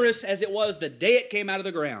vigorous as it was the day it came out of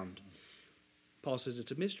the ground. Paul says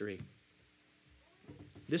it's a mystery.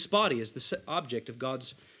 This body is the object of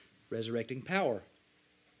God's resurrecting power.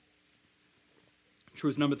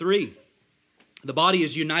 Truth number 3. The body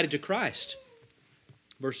is united to Christ.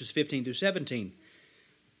 Verses 15 through 17.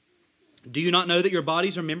 Do you not know that your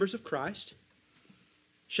bodies are members of Christ?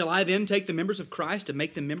 Shall I then take the members of Christ and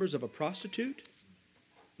make them members of a prostitute?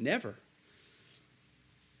 Never.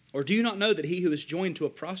 Or do you not know that he who is joined to a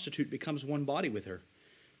prostitute becomes one body with her?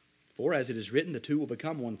 For as it is written, the two will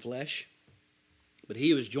become one flesh. But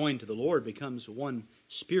he who is joined to the Lord becomes one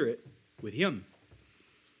spirit with him.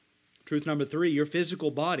 Truth number 3, your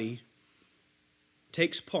physical body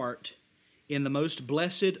takes part in the most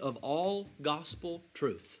blessed of all gospel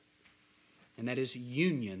truth, and that is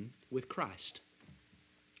union with Christ.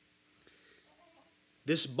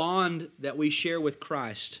 This bond that we share with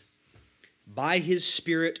Christ by his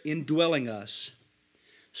Spirit indwelling us,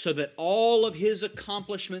 so that all of his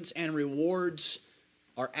accomplishments and rewards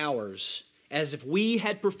are ours, as if we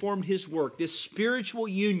had performed his work. This spiritual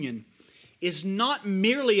union is not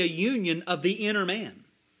merely a union of the inner man.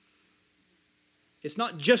 It's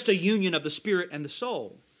not just a union of the spirit and the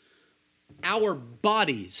soul. Our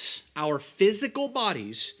bodies, our physical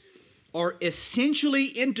bodies, are essentially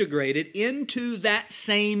integrated into that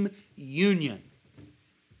same union.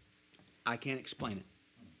 I can't explain it.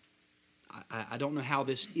 I don't know how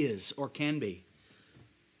this is or can be.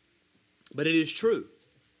 But it is true.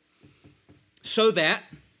 So that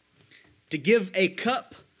to give a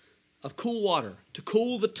cup of cool water, to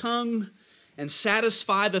cool the tongue and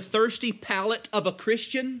satisfy the thirsty palate of a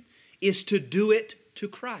Christian, is to do it to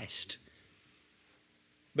Christ.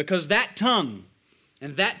 Because that tongue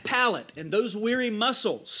and that palate and those weary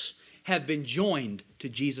muscles have been joined to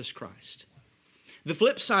Jesus Christ. The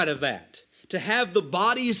flip side of that, to have the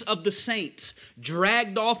bodies of the saints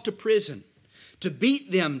dragged off to prison, to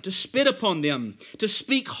beat them, to spit upon them, to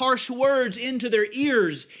speak harsh words into their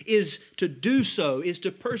ears, is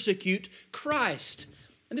to persecute Christ.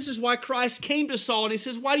 And this is why Christ came to Saul and he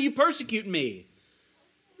says, why do you persecute me?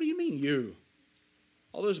 What do you mean you?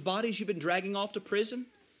 All those bodies you've been dragging off to prison?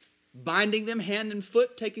 Binding them hand and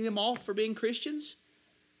foot, taking them off for being Christians?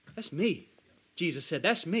 That's me. Jesus said,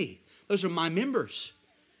 that's me. Those are my members.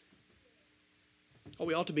 Oh,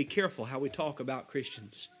 we ought to be careful how we talk about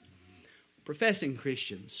Christians. Professing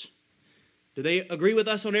Christians. Do they agree with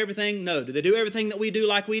us on everything? No. Do they do everything that we do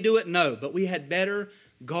like we do it? No. But we had better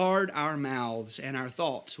guard our mouths and our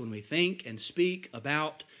thoughts when we think and speak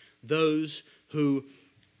about those who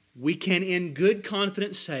we can in good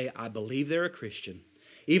confidence say, I believe they're a Christian.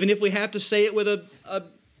 Even if we have to say it with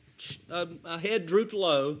a head drooped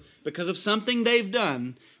low because of something they've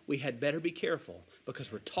done, we had better be careful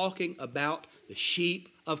because we're talking about the sheep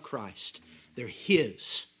of Christ. They're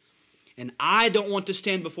His. And I don't want to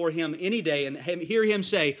stand before Him any day and hear Him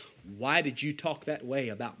say, why did you talk that way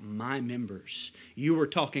about my members? You were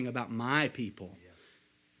talking about my people.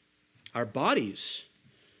 Our bodies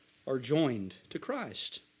are joined to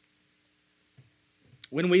Christ.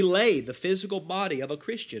 When we lay the physical body of a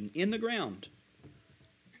Christian in the ground,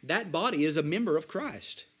 that body is a member of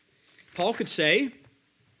Christ. Paul could say,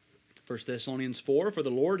 1 Thessalonians 4, for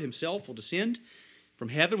the Lord Himself will descend from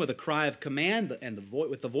heaven with a cry of command and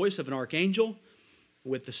with the voice of an archangel,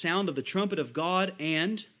 with the sound of the trumpet of God,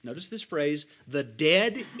 and, notice this phrase, the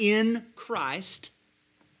dead in Christ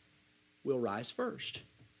will rise first.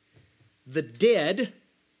 The dead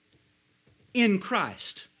in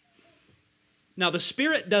Christ. Now, the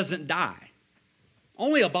spirit doesn't die.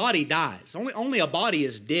 Only a body dies. Only a body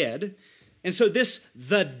is dead. And so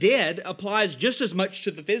the dead, applies just as much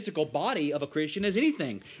to the physical body of a Christian as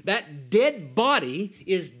anything. That dead body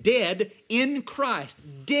is dead in Christ.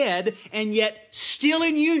 Dead and yet still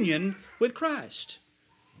in union with Christ.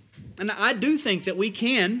 And I do think that we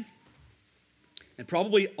can, and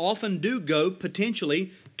probably often do go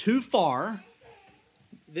potentially too far.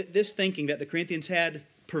 This thinking that the Corinthians had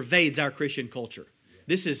pervades our Christian culture.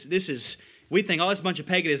 This is we think, oh, it's a bunch of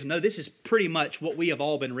paganism. No, this is pretty much what we have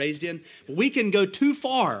all been raised in. But we can go too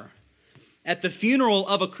far at the funeral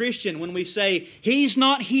of a Christian when we say, he's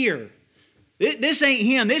not here. This ain't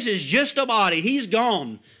him. This is just a body. He's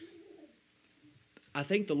gone. I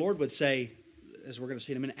think the Lord would say, as we're going to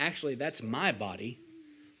see in a minute, actually, that's my body.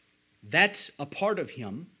 That's a part of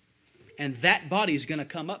him. And that body is going to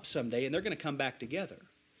come up someday, and they're going to come back together.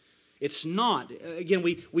 It's not. Again,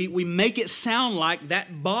 we make it sound like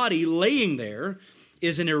that body laying there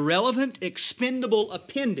is an irrelevant, expendable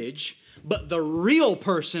appendage, but the real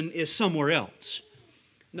person is somewhere else.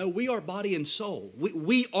 No, we are body and soul.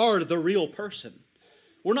 We are the real person.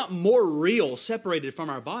 We're not more real separated from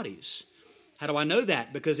our bodies. How do I know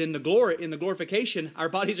that? Because in the glorification, our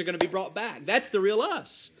bodies are going to be brought back. That's the real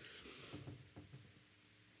us.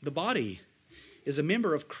 The body is a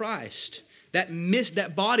member of Christ.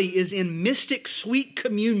 That body is in mystic sweet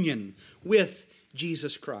communion with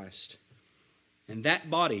Jesus Christ. And that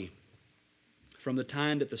body, from the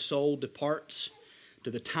time that the soul departs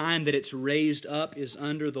to the time that it's raised up, is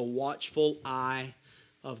under the watchful eye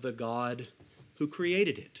of the God who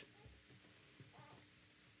created it.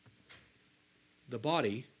 The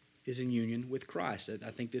body is in union with Christ.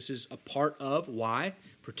 I think this is a part of why,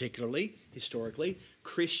 particularly historically,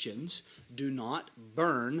 Christians do not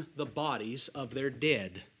burn the bodies of their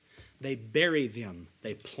dead. They bury them.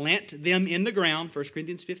 They plant them in the ground, 1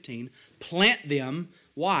 Corinthians 15. Plant them.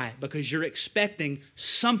 Why? Because you're expecting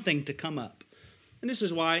something to come up. And this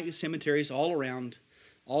is why cemeteries all around,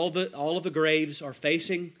 all of the graves are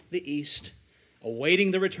facing the east,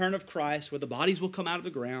 awaiting the return of Christ, where the bodies will come out of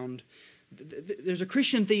the ground. There's a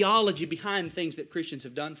Christian theology behind things that Christians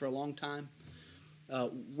have done for a long time.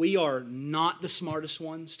 We are not the smartest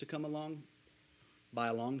ones to come along by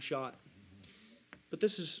a long shot. But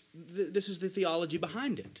this is the theology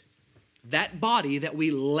behind it. That body that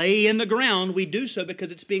we lay in the ground, we do so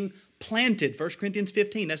because it's being planted. 1 Corinthians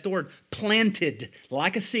 15, that's the word, planted,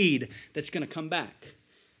 like a seed that's going to come back.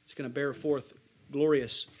 It's going to bear forth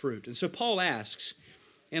glorious fruit. And so Paul asks,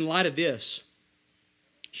 in light of this,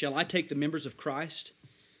 shall I take the members of Christ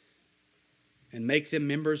and make them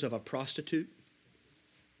members of a prostitute?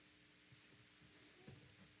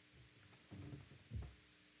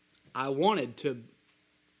 I wanted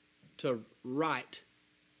to write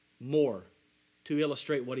more to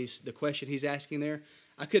illustrate the question he's asking there.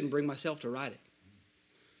 I couldn't bring myself to write it.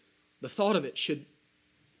 The thought of it should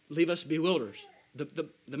leave us bewildered. The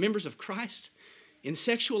members of Christ in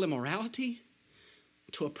sexual immorality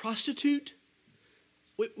to a prostitute.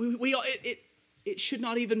 It should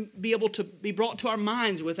not even be able to be brought to our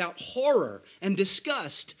minds without horror and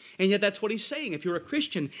disgust. And yet that's what he's saying. If you're a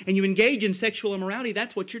Christian and you engage in sexual immorality,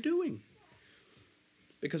 that's what you're doing.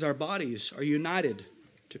 Because our bodies are united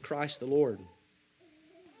to Christ the Lord.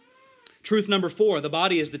 Truth number 4, the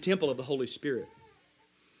body is the temple of the Holy Spirit.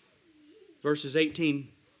 Verses 18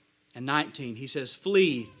 and 19, he says,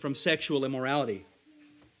 flee from sexual immorality.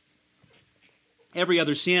 Every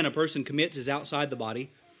other sin a person commits is outside the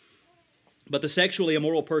body, but the sexually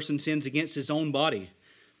immoral person sins against his own body.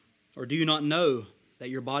 Or do you not know that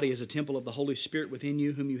your body is a temple of the Holy Spirit within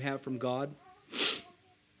you, whom you have from God?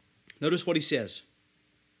 Notice what he says.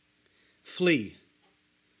 Flee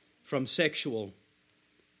from sexual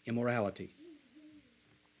immorality.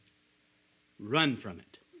 Run from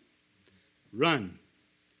it. Run.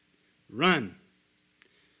 Run.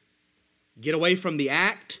 Get away from the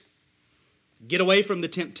act. Get away from the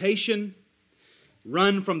temptation.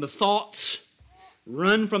 Run from the thoughts.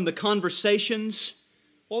 Run from the conversations.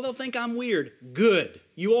 Well, they'll think I'm weird. Good.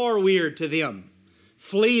 You are weird to them.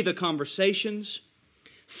 Flee the conversations.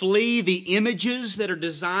 Flee the images that are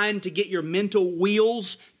designed to get your mental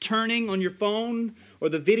wheels turning on your phone, or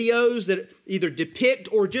the videos that either depict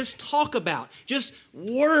or just talk about. Just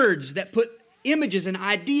words that put images and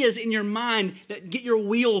ideas in your mind that get your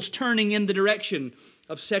wheels turning in the direction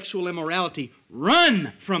of sexual immorality.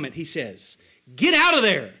 Run from it, he says. Get out of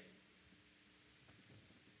there.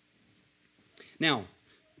 Now,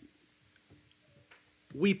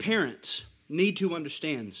 we parents need to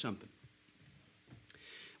understand something.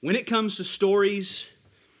 When it comes to stories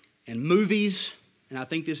and movies, and I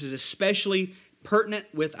think this is especially pertinent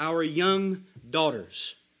with our young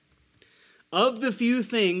daughters, of the few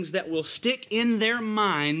things that will stick in their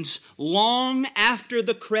minds long after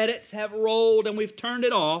the credits have rolled and we've turned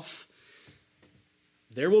it off,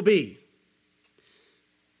 there will be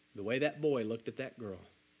the way that boy looked at that girl.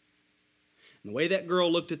 And the way that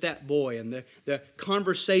girl looked at that boy, and the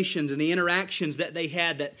conversations and the interactions that they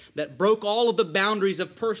had that broke all of the boundaries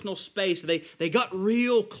of personal space. They got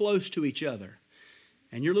real close to each other.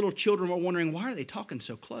 And your little children were wondering, why are they talking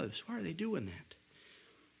so close? Why are they doing that?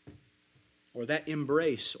 Or that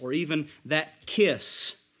embrace, or even that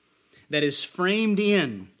kiss that is framed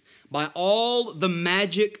in by all the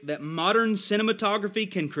magic that modern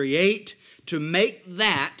cinematography can create to make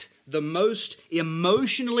that the most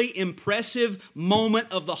emotionally impressive moment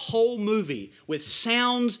of the whole movie. With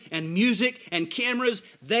sounds and music and cameras,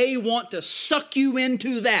 they want to suck you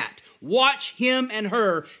into that. Watch him and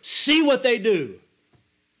her, see what they do.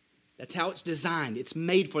 That's how it's designed. It's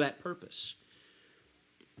made for that purpose.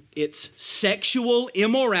 It's sexual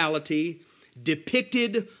immorality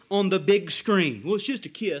depicted on the big screen. Well, it's just a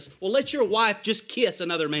kiss. Well, let your wife just kiss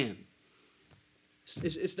another man.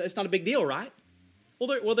 It's not a big deal, right?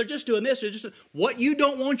 Well, they're just doing this. What you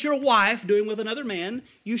don't want your wife doing with another man,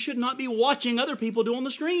 you should not be watching other people do on the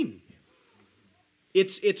screen.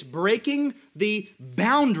 It's breaking the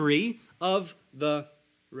boundary of the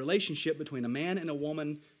relationship between a man and a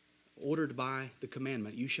woman ordered by the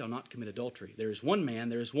commandment, you shall not commit adultery. There is one man,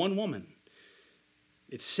 there is one woman.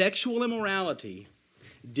 It's sexual immorality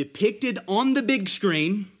depicted on the big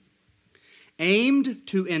screen, aimed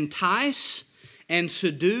to entice and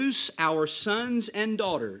seduce our sons and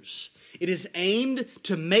daughters. It is aimed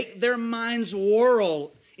to make their minds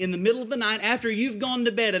whirl in the middle of the night after you've gone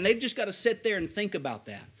to bed, and they've just got to sit there and think about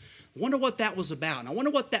that. I wonder what that was about, and I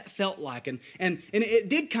wonder what that felt like. And it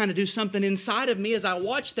did kind of do something inside of me as I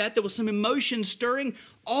watched that. There was some emotion stirring.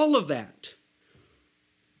 All of that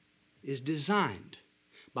is designed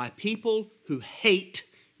by people who hate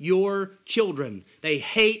your children. They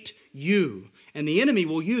hate you. And the enemy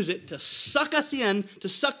will use it to suck us in, to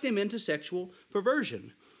suck them into sexual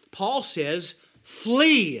perversion. Paul says,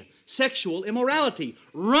 flee sexual immorality.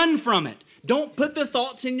 Run from it. Don't put the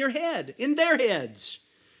thoughts in your head, in their heads.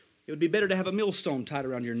 It would be better to have a millstone tied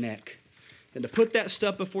around your neck than to put that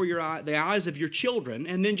stuff before the eyes of your children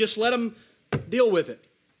and then just let them deal with it.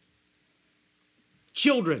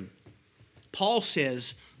 Children, Paul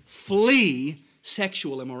says, flee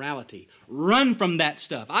sexual immorality. Run from that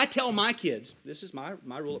stuff. I tell my kids, this is my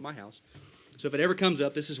rule at my house, so if it ever comes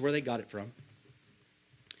up, this is where they got it from.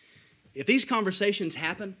 If these conversations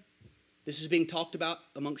happen, this is being talked about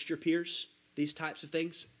amongst your peers, these types of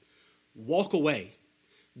things, walk away.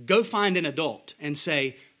 Go find an adult and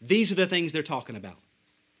say, these are the things they're talking about.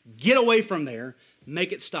 Get away from there.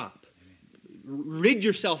 Make it stop. Rid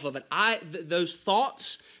yourself of it. Those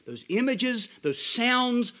thoughts, those images, those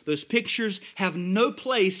sounds, those pictures have no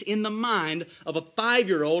place in the mind of a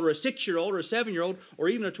 5-year-old or a 6-year-old or a 7-year-old or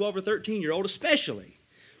even a 12 or 13-year-old especially.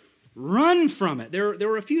 Run from it. There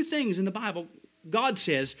are a few things in the Bible God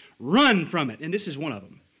says, run from it. And this is one of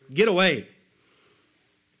them. Get away.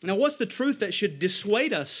 Now, what's the truth that should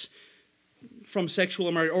dissuade us from sexual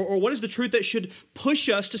immorality? Or what is the truth that should push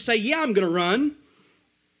us to say, yeah, I'm going to run?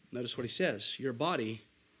 Notice what he says. Your body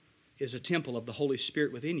is a temple of the Holy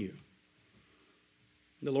Spirit within you.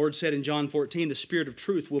 The Lord said in John 14, the Spirit of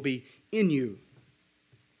truth will be in you.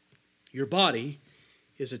 Your body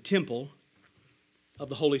is a temple of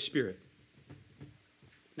the Holy Spirit.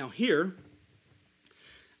 Now here,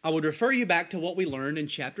 I would refer you back to what we learned in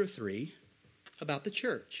chapter 3 about the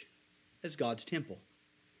church as God's temple.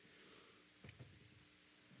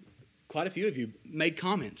 Quite a few of you made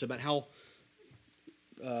comments about how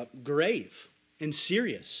grave and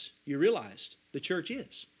serious you realized the church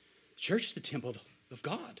is. The church is the temple of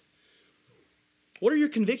God. What are your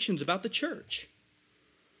convictions about the church?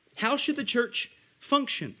 How should the church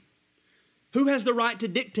function? Who has the right to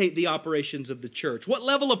dictate the operations of the church? What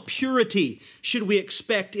level of purity should we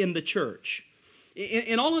expect in the church?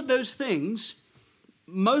 In all of those things,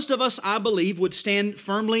 most of us, I believe, would stand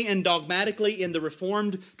firmly and dogmatically in the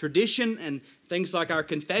Reformed tradition and things like our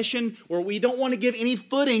confession, where we don't want to give any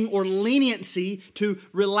footing or leniency to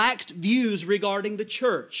relaxed views regarding the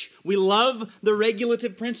church. We love the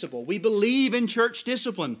regulative principle. We believe in church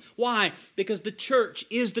discipline. Why? Because the church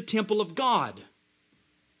is the temple of God.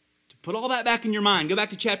 To Put all that back in your mind. Go back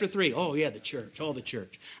to chapter 3. Oh, yeah, the church. Oh, the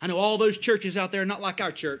church. I know all those churches out there are not like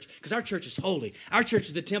our church because our church is holy. Our church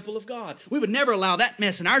is the temple of God. We would never allow that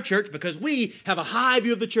mess in our church because we have a high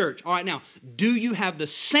view of the church. All right, now, do you have the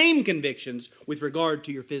same convictions with regard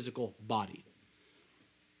to your physical body?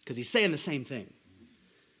 Because he's saying the same thing.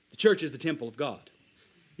 The church is the temple of God.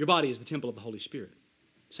 Your body is the temple of the Holy Spirit.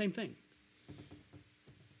 Same thing.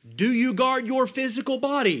 Do you guard your physical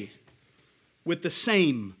body with the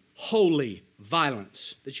same holy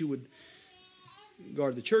violence that you would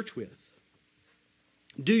guard the church with?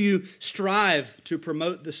 Do you strive to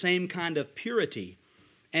promote the same kind of purity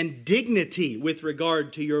and dignity with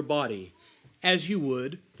regard to your body as you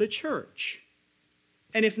would the church?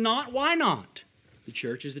 And if not, why not? The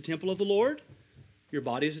church is the temple of the Lord. Your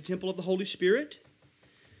body is the temple of the Holy Spirit.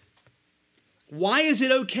 Why is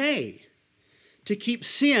it okay to keep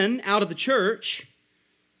sin out of the church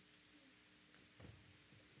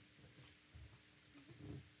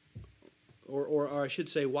or I should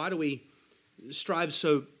say, why do we strive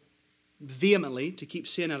so vehemently to keep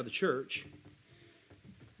sin out of the church,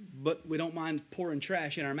 but we don't mind pouring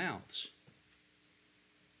trash in our mouths?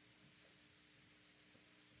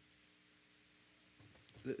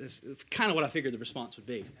 That's kind of what I figured the response would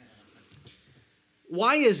be.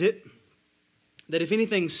 Why is it that if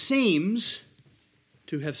anything seems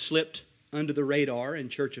to have slipped under the radar in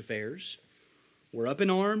church affairs, we're up in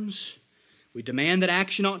arms, we demand that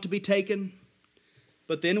action ought to be taken,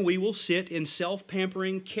 but then we will sit in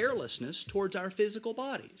self-pampering carelessness towards our physical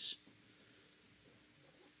bodies?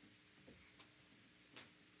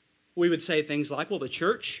 We would say things like, well, the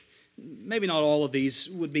church, maybe not all of these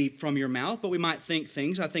would be from your mouth, but we might think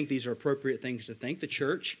things. I think these are appropriate things to think. The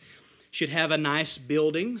church should have a nice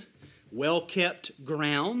building, well-kept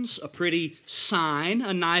grounds, a pretty sign,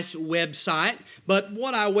 a nice website, but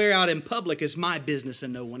what I wear out in public is my business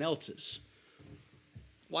and no one else's.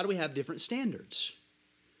 Why do we have different standards?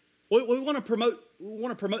 We want to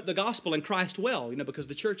promote the gospel and Christ well, because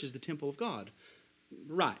the church is the temple of God.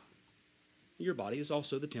 Right. Your body is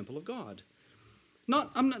also the temple of God.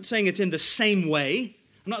 I'm not saying it's in the same way.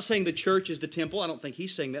 I'm not saying the church is the temple. I don't think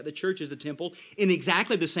he's saying that. The church is the temple in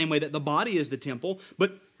exactly the same way that the body is the temple.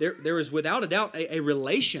 But there is without a doubt a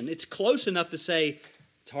relation. It's close enough to say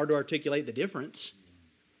it's hard to articulate the difference.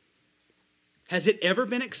 Has it ever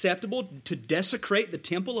been acceptable to desecrate the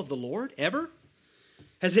temple of the Lord? Ever?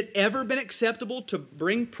 Has it ever been acceptable to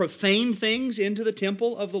bring profane things into the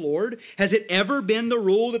temple of the Lord? Has it ever been the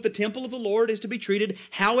rule that the temple of the Lord is to be treated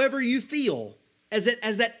however you feel? Has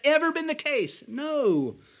that ever been the case?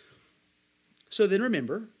 No. So then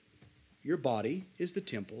remember, your body is the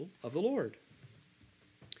temple of the Lord.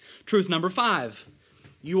 Truth number 5,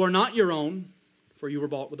 you are not your own, for you were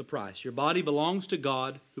bought with a price. Your body belongs to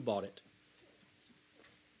God who bought it.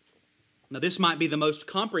 Now this might be the most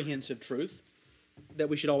comprehensive truth that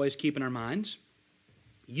we should always keep in our minds.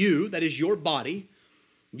 You, that is your body,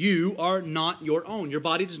 you are not your own. Your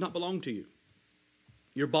body does not belong to you.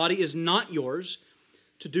 Your body is not yours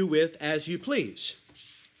to do with as you please.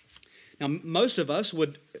 Now, most of us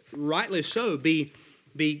would, rightly so, be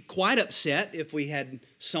quite upset if we had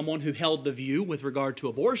someone who held the view with regard to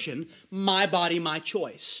abortion, my body, my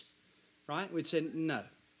choice. Right? We'd say, no,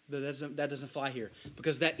 that doesn't fly here.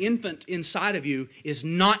 Because that infant inside of you is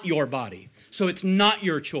not your body. So it's not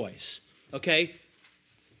your choice. Okay?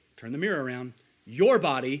 Turn the mirror around. Your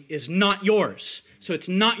body is not yours. So it's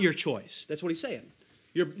not your choice. That's what he's saying.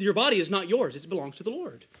 Your body is not yours. It belongs to the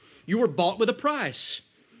Lord. You were bought with a price.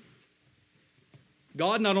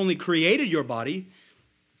 God not only created your body,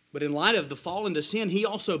 but in light of the fall into sin, He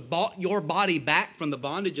also bought your body back from the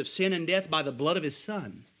bondage of sin and death by the blood of His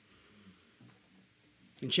Son.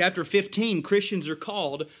 In chapter 15, Christians are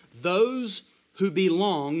called those who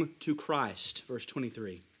belong to Christ. Verse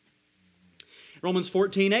 23. Romans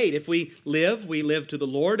 14:8, if we live to the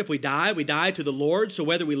Lord. If we die to the Lord. So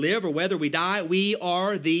whether we live or whether we die, we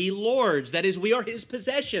are the Lord's. That is, we are His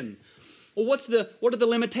possession. Well, what are the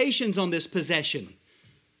limitations on this possession?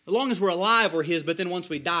 As long as we're alive, we're His, but then once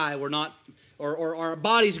we die, we're not, or our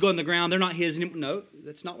bodies go in the ground, they're not His anymore. No,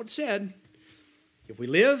 that's not what it said. If we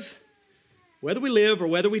live, whether we live or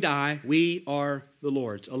whether we die, we are the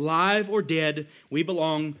Lord's. Alive or dead, we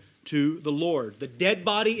belong to the Lord. The dead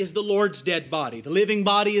body is the Lord's dead body. The living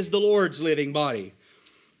body is the Lord's living body.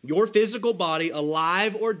 Your physical body,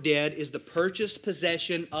 alive or dead, is the purchased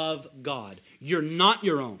possession of God. You're not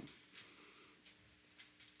your own.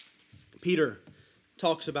 Peter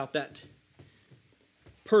talks about that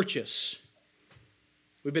purchase.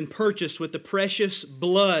 We've been purchased with the precious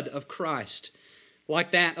blood of Christ,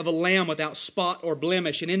 like that of a lamb without spot or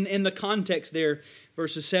blemish. And in the context there,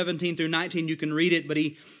 verses 17 through 19, you can read it, but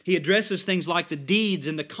he addresses things like the deeds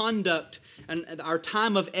and the conduct and our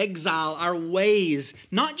time of exile, our ways,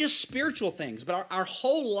 not just spiritual things, but our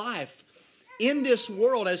whole life in this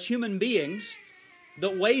world as human beings, the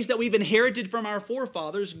ways that we've inherited from our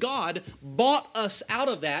forefathers. God bought us out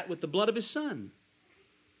of that with the blood of His Son.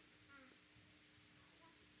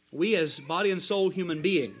 We as body and soul human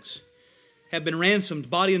beings have been ransomed,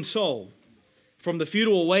 body and soul, from the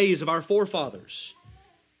futile ways of our forefathers,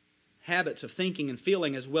 habits of thinking and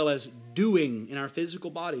feeling as well as doing in our physical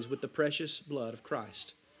bodies with the precious blood of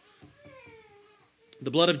Christ. The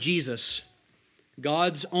blood of Jesus,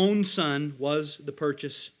 God's own Son, was the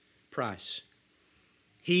purchase price.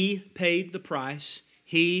 He paid the price.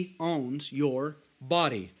 He owns your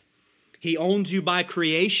body. He owns you by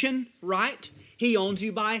creation right. He owns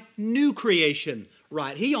you by new creation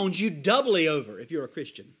right. He owns you doubly over if you're a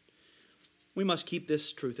Christian. We must keep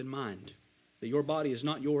this truth in mind, that your body is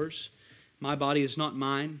not yours, my body is not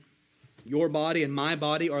mine. Your body and my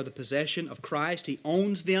body are the possession of Christ. He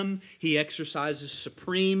owns them. He exercises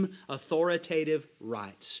supreme authoritative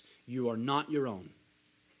rights. You are not your own.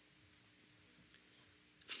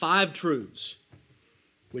 5 truths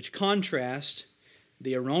which contrast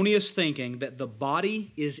the erroneous thinking that the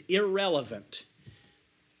body is irrelevant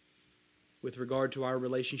with regard to our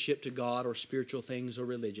relationship to God or spiritual things or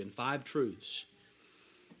religion. 5 truths.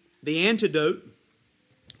 The antidote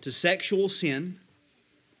to sexual sin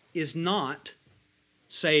is not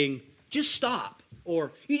saying, just stop,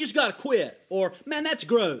 or you just got to quit, or man, that's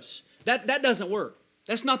gross. That doesn't work.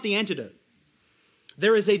 That's not the antidote.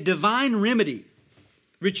 There is a divine remedy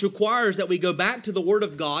which requires that we go back to the Word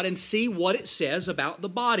of God and see what it says about the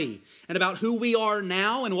body and about who we are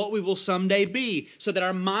now and what we will someday be, so that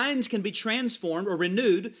our minds can be transformed or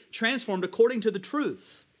renewed, transformed according to the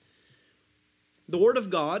truth. The Word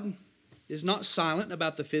of God is not silent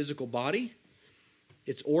about the physical body,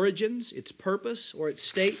 its origins, its purpose, or its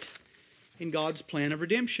state in God's plan of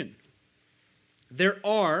redemption. There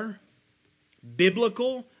are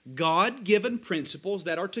biblical, God-given principles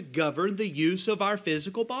that are to govern the use of our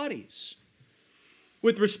physical bodies.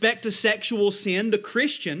 With respect to sexual sin, the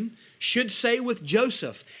Christian should say with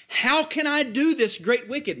Joseph, how can I do this great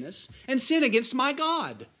wickedness and sin against my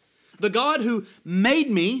God? The God who made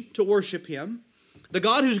me to worship Him, the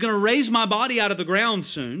God who's going to raise my body out of the ground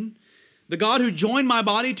soon, the God who joined my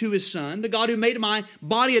body to His Son, the God who made my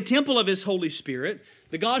body a temple of His Holy Spirit,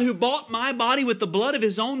 the God who bought my body with the blood of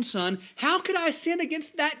His own Son, how could I sin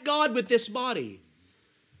against that God with this body?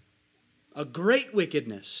 A great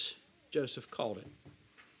wickedness, Joseph called it.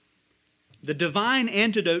 The divine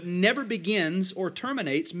antidote never begins or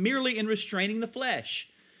terminates merely in restraining the flesh.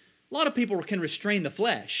 A lot of people can restrain the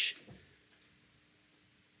flesh.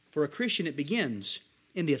 For a Christian, it begins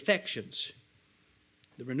in the affections,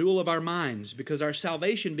 the renewal of our minds, because our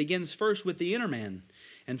salvation begins first with the inner man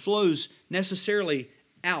and flows necessarily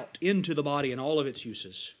out into the body and all of its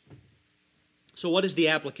uses. So what is the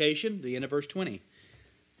application? The end of verse 20.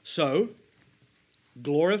 So,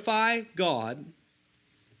 glorify God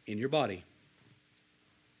in your body.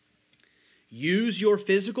 Use your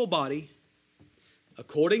physical body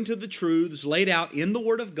according to the truths laid out in the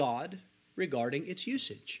Word of God regarding its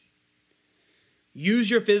usage.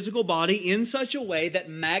 Use your physical body in such a way that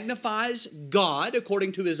magnifies God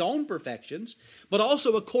according to His own perfections, but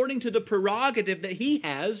also according to the prerogative that He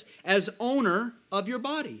has as owner of your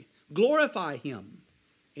body. Glorify Him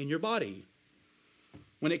in your body.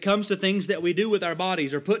 When it comes to things that we do with our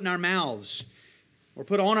bodies or put in our mouths or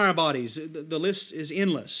put on our bodies, the list is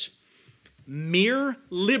endless. Mere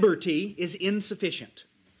liberty is insufficient.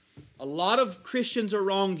 A lot of Christians are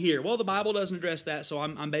wrong here. Well, the Bible doesn't address that, so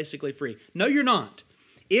I'm basically free. No, you're not.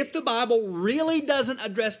 If the Bible really doesn't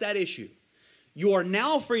address that issue, you are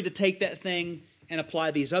now free to take that thing and apply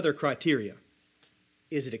these other criteria.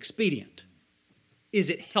 Is it expedient? Is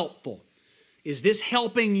it helpful? Is this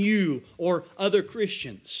helping you or other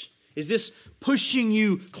Christians? Is this pushing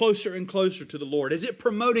you closer and closer to the Lord? Is it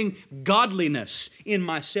promoting godliness in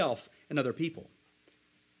myself and other people?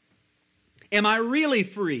 Am I really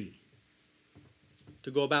free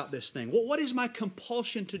to go about this thing? Well, what is my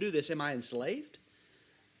compulsion to do this? Am I enslaved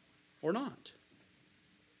or not?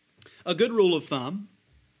 A good rule of thumb,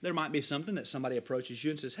 there might be something that somebody approaches you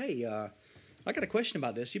and says, hey, I got a question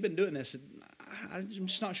about this. You've been doing this. I'm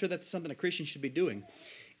just not sure that's something a Christian should be doing.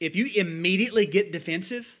 If you immediately get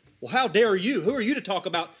defensive, well, how dare you? Who are you to talk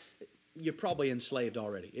about? You're probably enslaved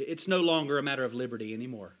already. It's no longer a matter of liberty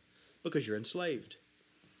anymore because you're enslaved.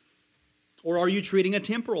 Or are you treating a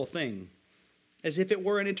temporal thing as if it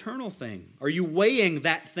were an eternal thing? Are you weighing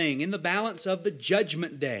that thing in the balance of the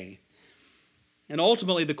judgment day? And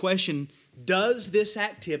ultimately the question, does this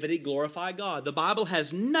activity glorify God? The Bible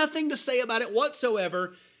has nothing to say about it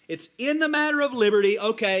whatsoever. It's in the matter of liberty.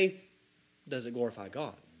 Okay, does it glorify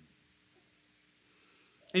God?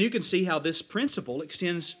 And you can see how this principle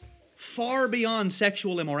extends far beyond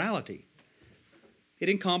sexual immorality. It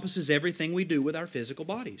encompasses everything we do with our physical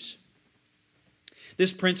bodies.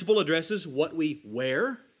 This principle addresses what we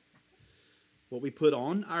wear, what we put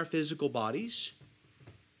on our physical bodies.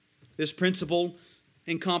 This principle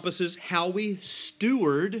encompasses how we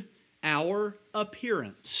steward our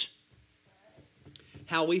appearance.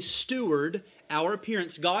 How we steward our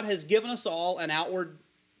appearance. God has given us all an outward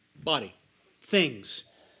body. Things.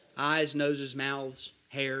 Eyes, noses, mouths,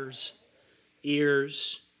 hairs,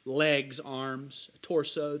 ears, legs, arms,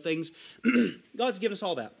 torso, things. God's given us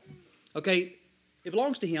all that. Okay, it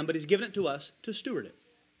belongs to Him, but He's given it to us to steward it.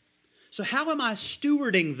 So how am I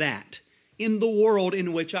stewarding that in the world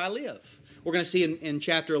in which I live? We're going to see in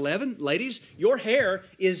chapter 11, ladies, your hair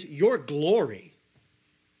is your glory.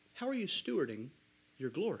 How are you stewarding your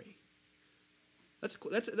glory?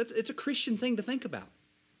 It's a Christian thing to think about.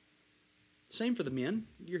 Same for the men.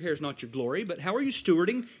 Your hair is not your glory, but how are you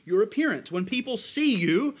stewarding your appearance? When people see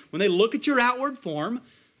you, when they look at your outward form,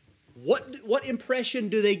 what impression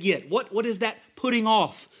do they get? What is that putting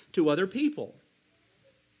off to other people?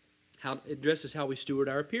 It addresses how we steward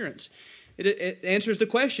our appearance. It answers the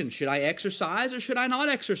question, should I exercise or should I not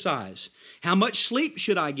exercise? How much sleep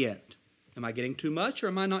should I get? Am I getting too much or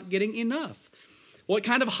am I not getting enough? What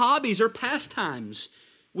kind of hobbies or pastimes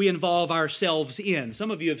we involve ourselves in? Some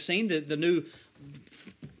of you have seen the new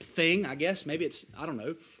thing, I guess, maybe it's, I don't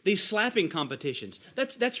know, these slapping competitions.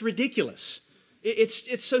 That's ridiculous.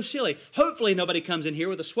 It's so silly. Hopefully nobody comes in here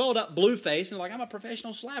with a swelled up blue face and they're like, I'm a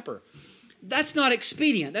professional slapper. That's not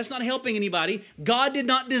expedient. That's not helping anybody. God did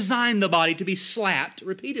not design the body to be slapped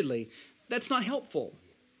repeatedly. That's not helpful.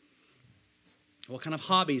 What kind of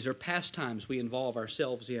hobbies or pastimes we involve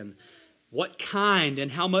ourselves in. What kind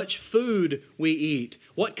and how much food we eat.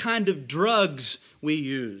 What kind of drugs we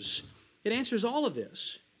use. It answers all of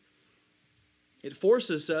this. It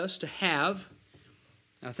forces us to have,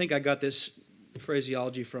 I think I got this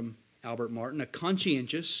phraseology from Albert Martin, a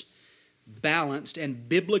conscientious, balanced, and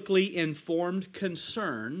biblically informed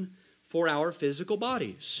concern for our physical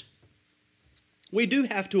bodies. We do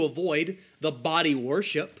have to avoid the body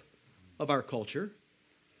worship of our culture,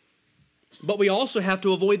 but we also have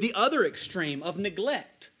to avoid the other extreme of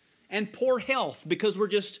neglect and poor health because we're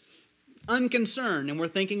just unconcerned and we're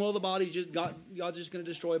thinking, well, the body's just, God's just going to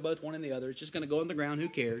destroy both one and the other. It's just going to go on the ground. Who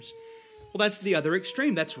cares? Well, that's the other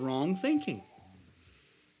extreme. That's wrong thinking.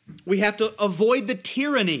 We have to avoid the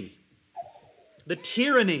tyranny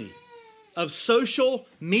of social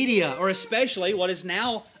media, or especially what is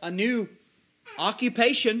now a new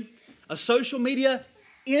occupation, a social media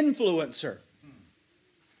influencer.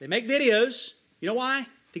 They make videos. You know why?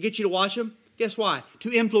 To get you to watch them. Guess why?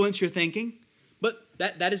 To influence your thinking. But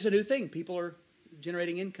that is a new thing. People are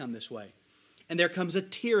generating income this way. And there comes a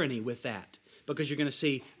tyranny with that, because you're going to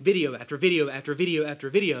see video after video after video after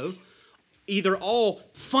video, either all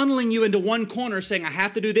funneling you into one corner saying, I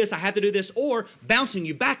have to do this, or bouncing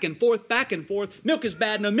you back and forth. Milk is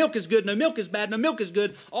bad, no milk is good, no milk is bad, no milk is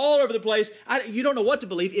good, all over the place. You don't know what to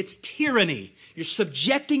believe. It's tyranny. You're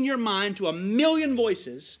subjecting your mind to a million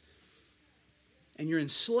voices, and you're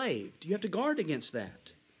enslaved. You have to guard against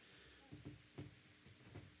that.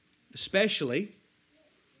 Especially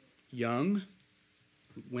young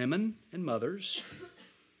women and mothers.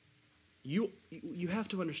 You have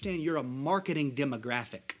to understand you're a marketing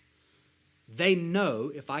demographic. They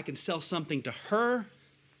know if I can sell something to her,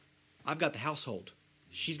 I've got the household.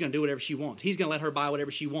 She's going to do whatever she wants. He's going to let her buy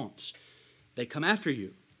whatever she wants. They come after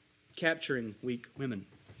you, capturing weak women.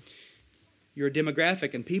 You're a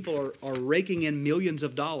demographic, and people are raking in millions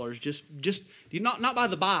of dollars just not by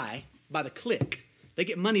the buy, by the click. They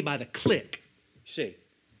get money by the click. You see,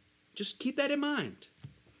 just keep that in mind.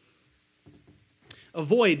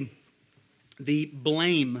 Avoid the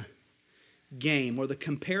blame game or the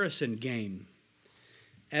comparison game.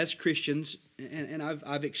 As Christians, and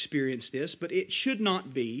I've experienced this, but it should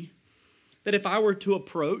not be that if I were to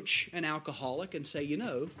approach an alcoholic and say,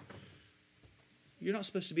 you're not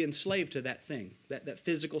supposed to be enslaved to that thing, that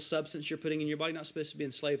physical substance you're putting in your body, you're not supposed to be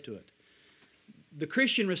enslaved to it. The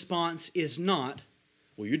Christian response is not,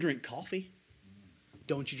 well, you drink coffee.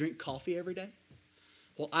 Don't you drink coffee every day?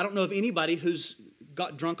 Well, I don't know of anybody who's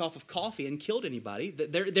got drunk off of coffee and killed anybody.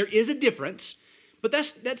 There is a difference, but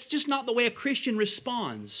that's just not the way a Christian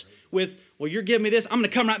responds with, well, you're giving me this, I'm going to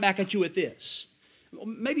come right back at you with this. Well,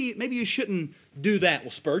 maybe you shouldn't do that.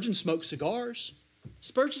 Well, Spurgeon smoked cigars.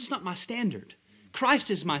 Spurgeon's not my standard.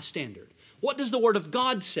 Christ is my standard. What does the Word of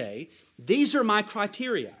God say? These are my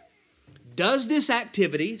criteria. Does this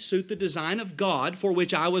activity suit the design of God for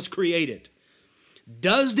which I was created?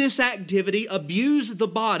 Does this activity abuse the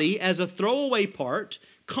body as a throwaway part,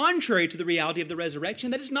 contrary to the reality of the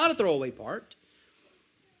resurrection, that it's not a throwaway part?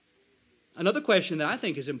 Another question that I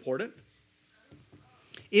think is important: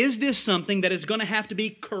 is this something that is going to have to be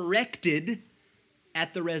corrected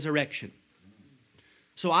at the resurrection?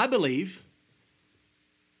 So I believe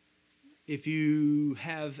if you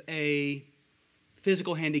have a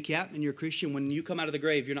physical handicap and you're a Christian, when you come out of the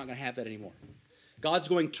grave, you're not going to have that anymore. God's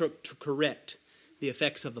going to correct the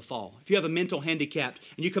effects of the fall. If you have a mental handicap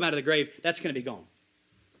and you come out of the grave, that's going to be gone.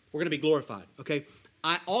 We're going to be glorified, okay?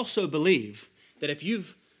 I also believe that if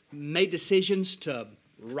you've made decisions to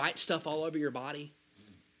write stuff all over your body,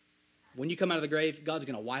 when you come out of the grave, God's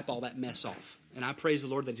going to wipe all that mess off. And I praise the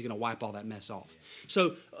Lord that He's going to wipe all that mess off.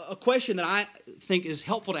 So a question that I think is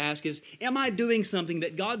helpful to ask is, am I doing something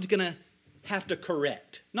that God's going to have to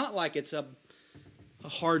correct? Not like it's a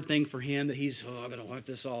hard thing for Him that He's, I'm going to wipe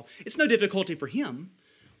this off. It's no difficulty for Him.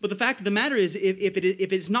 But the fact of the matter is, if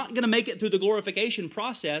it's not going to make it through the glorification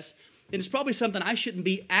process, then it's probably something I shouldn't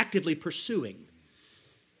be actively pursuing.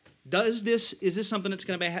 Is this something that's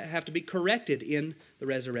going to have to be corrected in the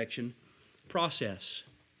resurrection process?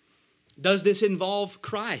 Does this involve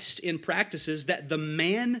Christ in practices that the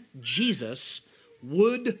man Jesus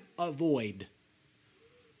would avoid?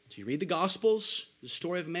 So you read the Gospels, the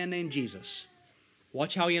story of a man named Jesus.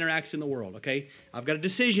 Watch how he interacts in the world, okay? I've got a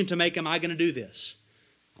decision to make. Am I going to do this?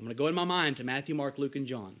 I'm going to go in my mind to Matthew, Mark, Luke, and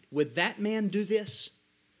John. Would that man do this?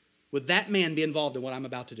 Would that man be involved in what I'm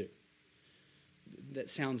about to do? That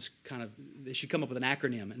sounds kind of, they should come up with an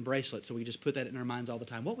acronym and bracelet so we just put that in our minds all the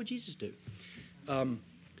time. What would Jesus do?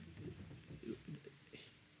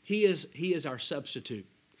 He is our substitute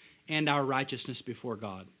and our righteousness before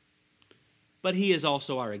God. But He is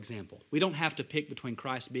also our example. We don't have to pick between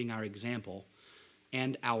Christ being our example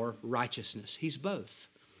and our righteousness. He's both.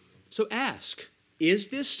 So ask, is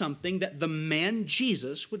this something that the man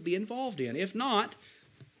Jesus would be involved in? If not,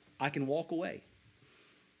 I can walk away.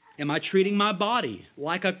 Am I treating my body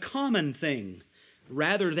like a common thing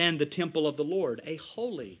rather than the temple of the Lord, a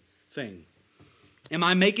holy thing? Am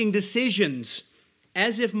I making decisions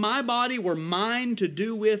as if my body were mine to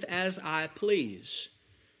do with as I please?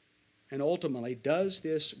 And ultimately, does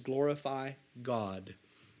this glorify God?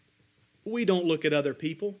 We don't look at other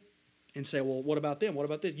people and say, well, what about them? What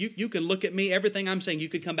about this? You can look at me, everything I'm saying, you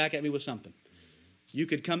could come back at me with something. You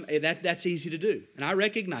could come, that's easy to do. And I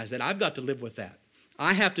recognize that. I've got to live with that.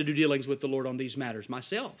 I have to do dealings with the Lord on these matters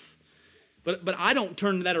myself. But I don't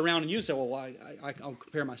turn that around on you and say, well, I'll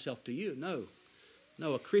compare myself to you.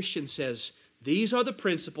 No, a Christian says, these are the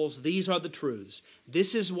principles, these are the truths.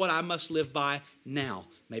 This is what I must live by now.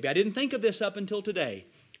 Maybe I didn't think of this up until today.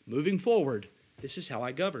 Moving forward, this is how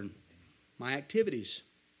I govern my activities.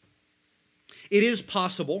 It is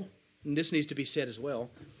possible, and this needs to be said as well,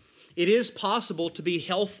 it is possible to be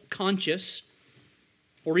health conscious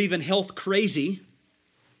or even health crazy,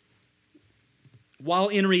 while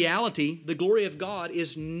in reality, the glory of God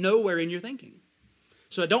is nowhere in your thinking.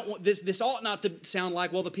 So this ought not to sound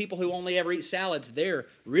like, well, the people who only ever eat salads, they're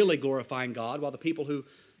really glorifying God, while the people who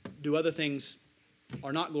do other things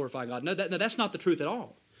are not glorifying God. No, that's not the truth at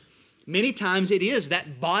all. Many times it is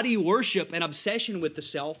that body worship and obsession with the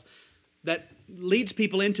self that leads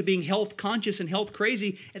people into being health conscious and health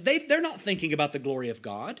crazy. They're not thinking about the glory of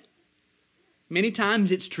God. Many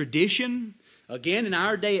times it's tradition. Again, in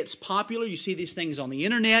our day, it's popular. You see these things on the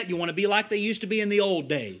internet. You want to be like they used to be in the old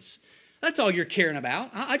days. That's all you're caring about.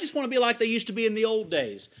 I just want to be like they used to be in the old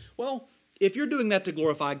days. Well, if you're doing that to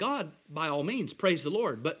glorify God, by all means, praise the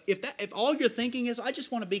Lord. But if all you're thinking is, I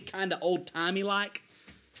just want to be kind of old-timey like,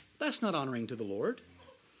 that's not honoring to the Lord.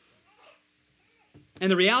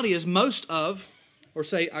 And the reality is many of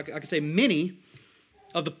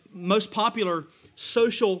the most popular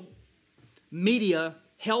social media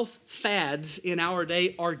health fads in our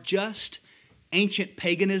day are just ancient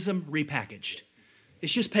paganism repackaged.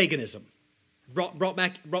 It's just paganism, brought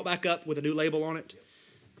back up with a new label on it.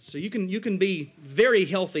 So you can be very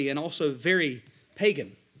healthy and also very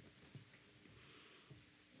pagan.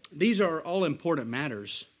 These are all important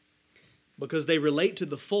matters because they relate to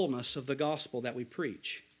the fullness of the gospel that we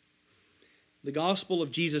preach. The gospel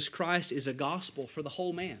of Jesus Christ is a gospel for the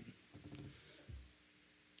whole man.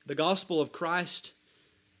 The gospel of Christ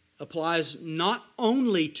applies not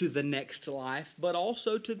only to the next life, but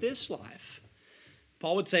also to this life.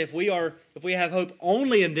 Paul would say if we have hope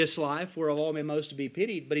only in this life, we're of all men most to be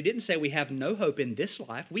pitied. But he didn't say we have no hope in this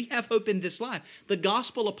life. We have hope in this life. The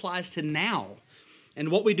gospel applies to now. and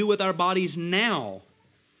what we do with our bodies now.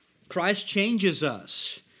 Christ changes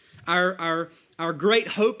us. Our great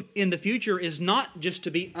hope in the future is not just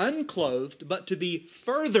to be unclothed, but to be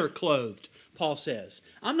further clothed, Paul says.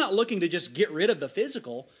 I'm not looking to just get rid of the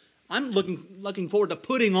physical. I'm looking forward to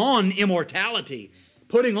putting on immortality,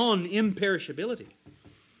 putting on imperishability.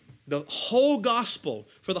 The whole gospel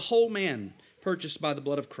for the whole man purchased by the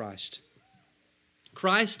blood of Christ.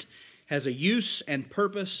 Christ has a use and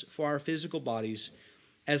purpose for our physical bodies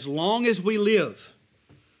as long as we live.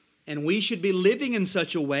 And we should be living in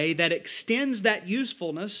such a way that extends that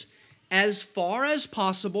usefulness as far as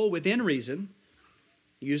possible within reason,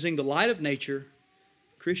 using the light of nature,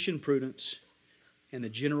 Christian prudence, and the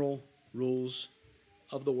general rules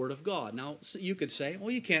of the Word of God. Now, you could say,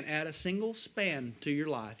 well, you can't add a single span to your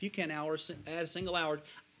life. You can't add a single hour.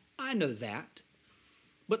 I know that.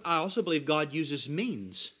 But I also believe God uses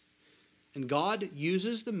means. And God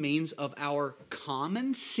uses the means of our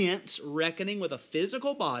common sense reckoning with a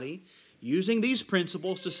physical body, using these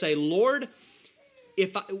principles to say, Lord,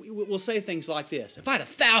 we'll say things like this: if I had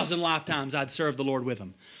 1,000 lifetimes, I'd serve the Lord with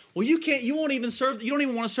them. Well, you don't even want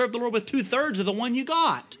to serve the Lord with 2/3 of the one you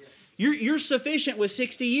got. You're sufficient with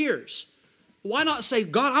 60 years. Why not say,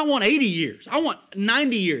 God, I want 80 years. I want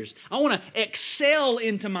 90 years. I want to excel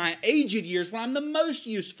into my aged years when I'm the most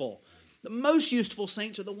useful. The most useful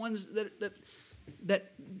saints are the ones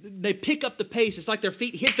that they pick up the pace. It's like their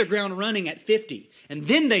feet hit the ground running at 50. And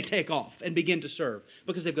then they take off and begin to serve.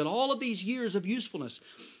 Because they've got all of these years of usefulness.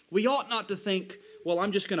 We ought not to think, well,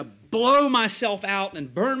 I'm just going to blow myself out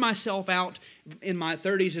and burn myself out in my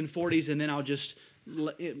 30s and 40s, and then I'll just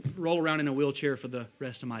roll around in a wheelchair for the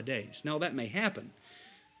rest of my days. Now, that may happen.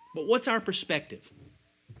 But what's our perspective?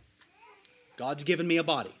 God's given me a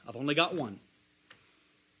body. I've only got one.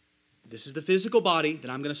 This is the physical body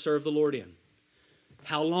that I'm going to serve the Lord in.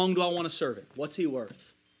 How long do I want to serve it? What's He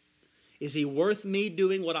worth? Is He worth me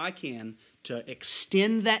doing what I can to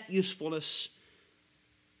extend that usefulness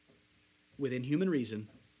within human reason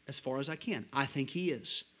as far as I can? I think He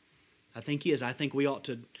is. I think He is. I think we ought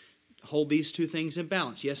to hold these two things in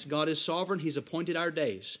balance. Yes, God is sovereign. He's appointed our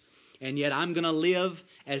days. And yet I'm going to live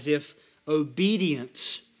as if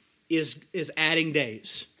obedience is adding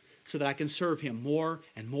days, so that I can serve Him more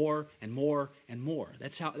and more and more and more.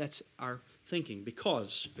 That's our thinking.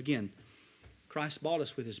 Because, again, Christ bought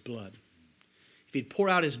us with His blood. If He'd pour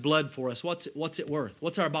out His blood for us, what's it worth?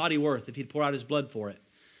 What's our body worth if He'd pour out His blood for it?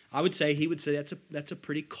 He would say that's a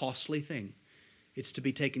pretty costly thing. It's to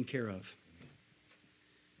be taken care of.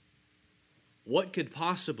 What could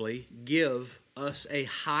possibly give us a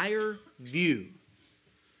higher view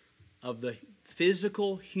of the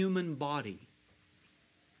physical human body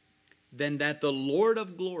than that the Lord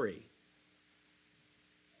of glory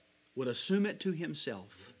would assume it to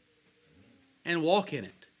Himself and walk in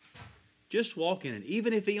it? Just walk in it.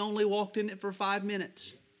 Even if He only walked in it for 5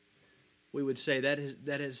 minutes, we would say that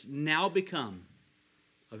has now become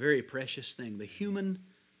a very precious thing. The human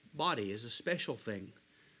body is a special thing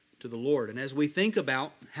to the Lord. And as we think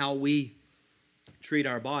about how we treat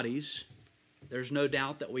our bodies, there's no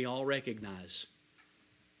doubt that we all recognize,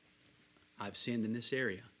 I've sinned in this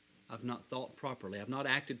area. I've not thought properly. I've not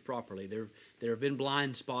acted properly. There have been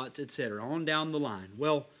blind spots, etc. On down the line.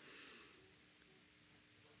 Well,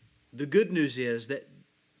 the good news is that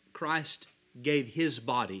Christ gave His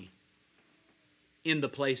body in the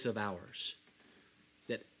place of ours.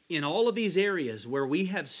 That in all of these areas where we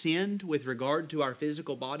have sinned with regard to our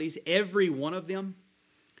physical bodies, every one of them,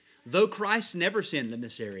 though Christ never sinned in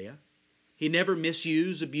this area, He never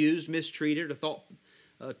misused, abused, mistreated, or thought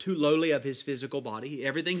too lowly of His physical body.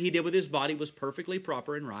 Everything He did with His body was perfectly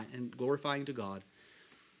proper and right and glorifying to God.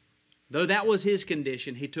 Though that was His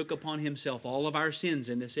condition, He took upon Himself all of our sins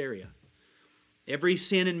in this area. Every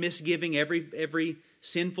sin and misgiving, every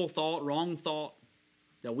sinful thought, wrong thought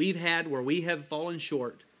that we've had where we have fallen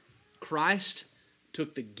short, Christ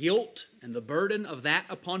took the guilt and the burden of that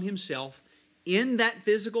upon Himself in that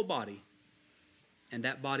physical body, and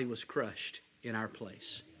that body was crushed in our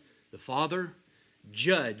place. The Father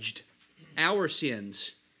judged our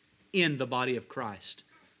sins in the body of Christ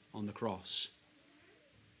on the cross.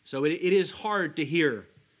 So it is hard to hear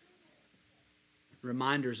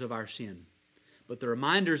reminders of our sin. But the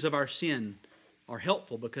reminders of our sin are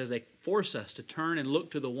helpful because they force us to turn and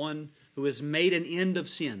look to the one who has made an end of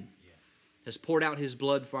sin, has poured out His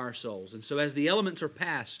blood for our souls. And so as the elements are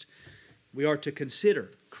passed, we are to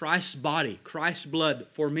consider Christ's body, Christ's blood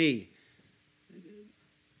for me.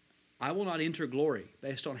 I will not enter glory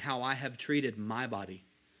based on how I have treated my body,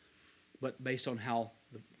 but based on how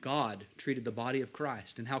God treated the body of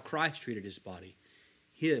Christ and how Christ treated His body.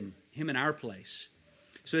 Him in our place.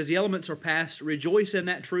 So as the elements are passed, rejoice in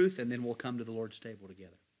that truth, and then we'll come to the Lord's table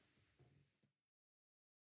together.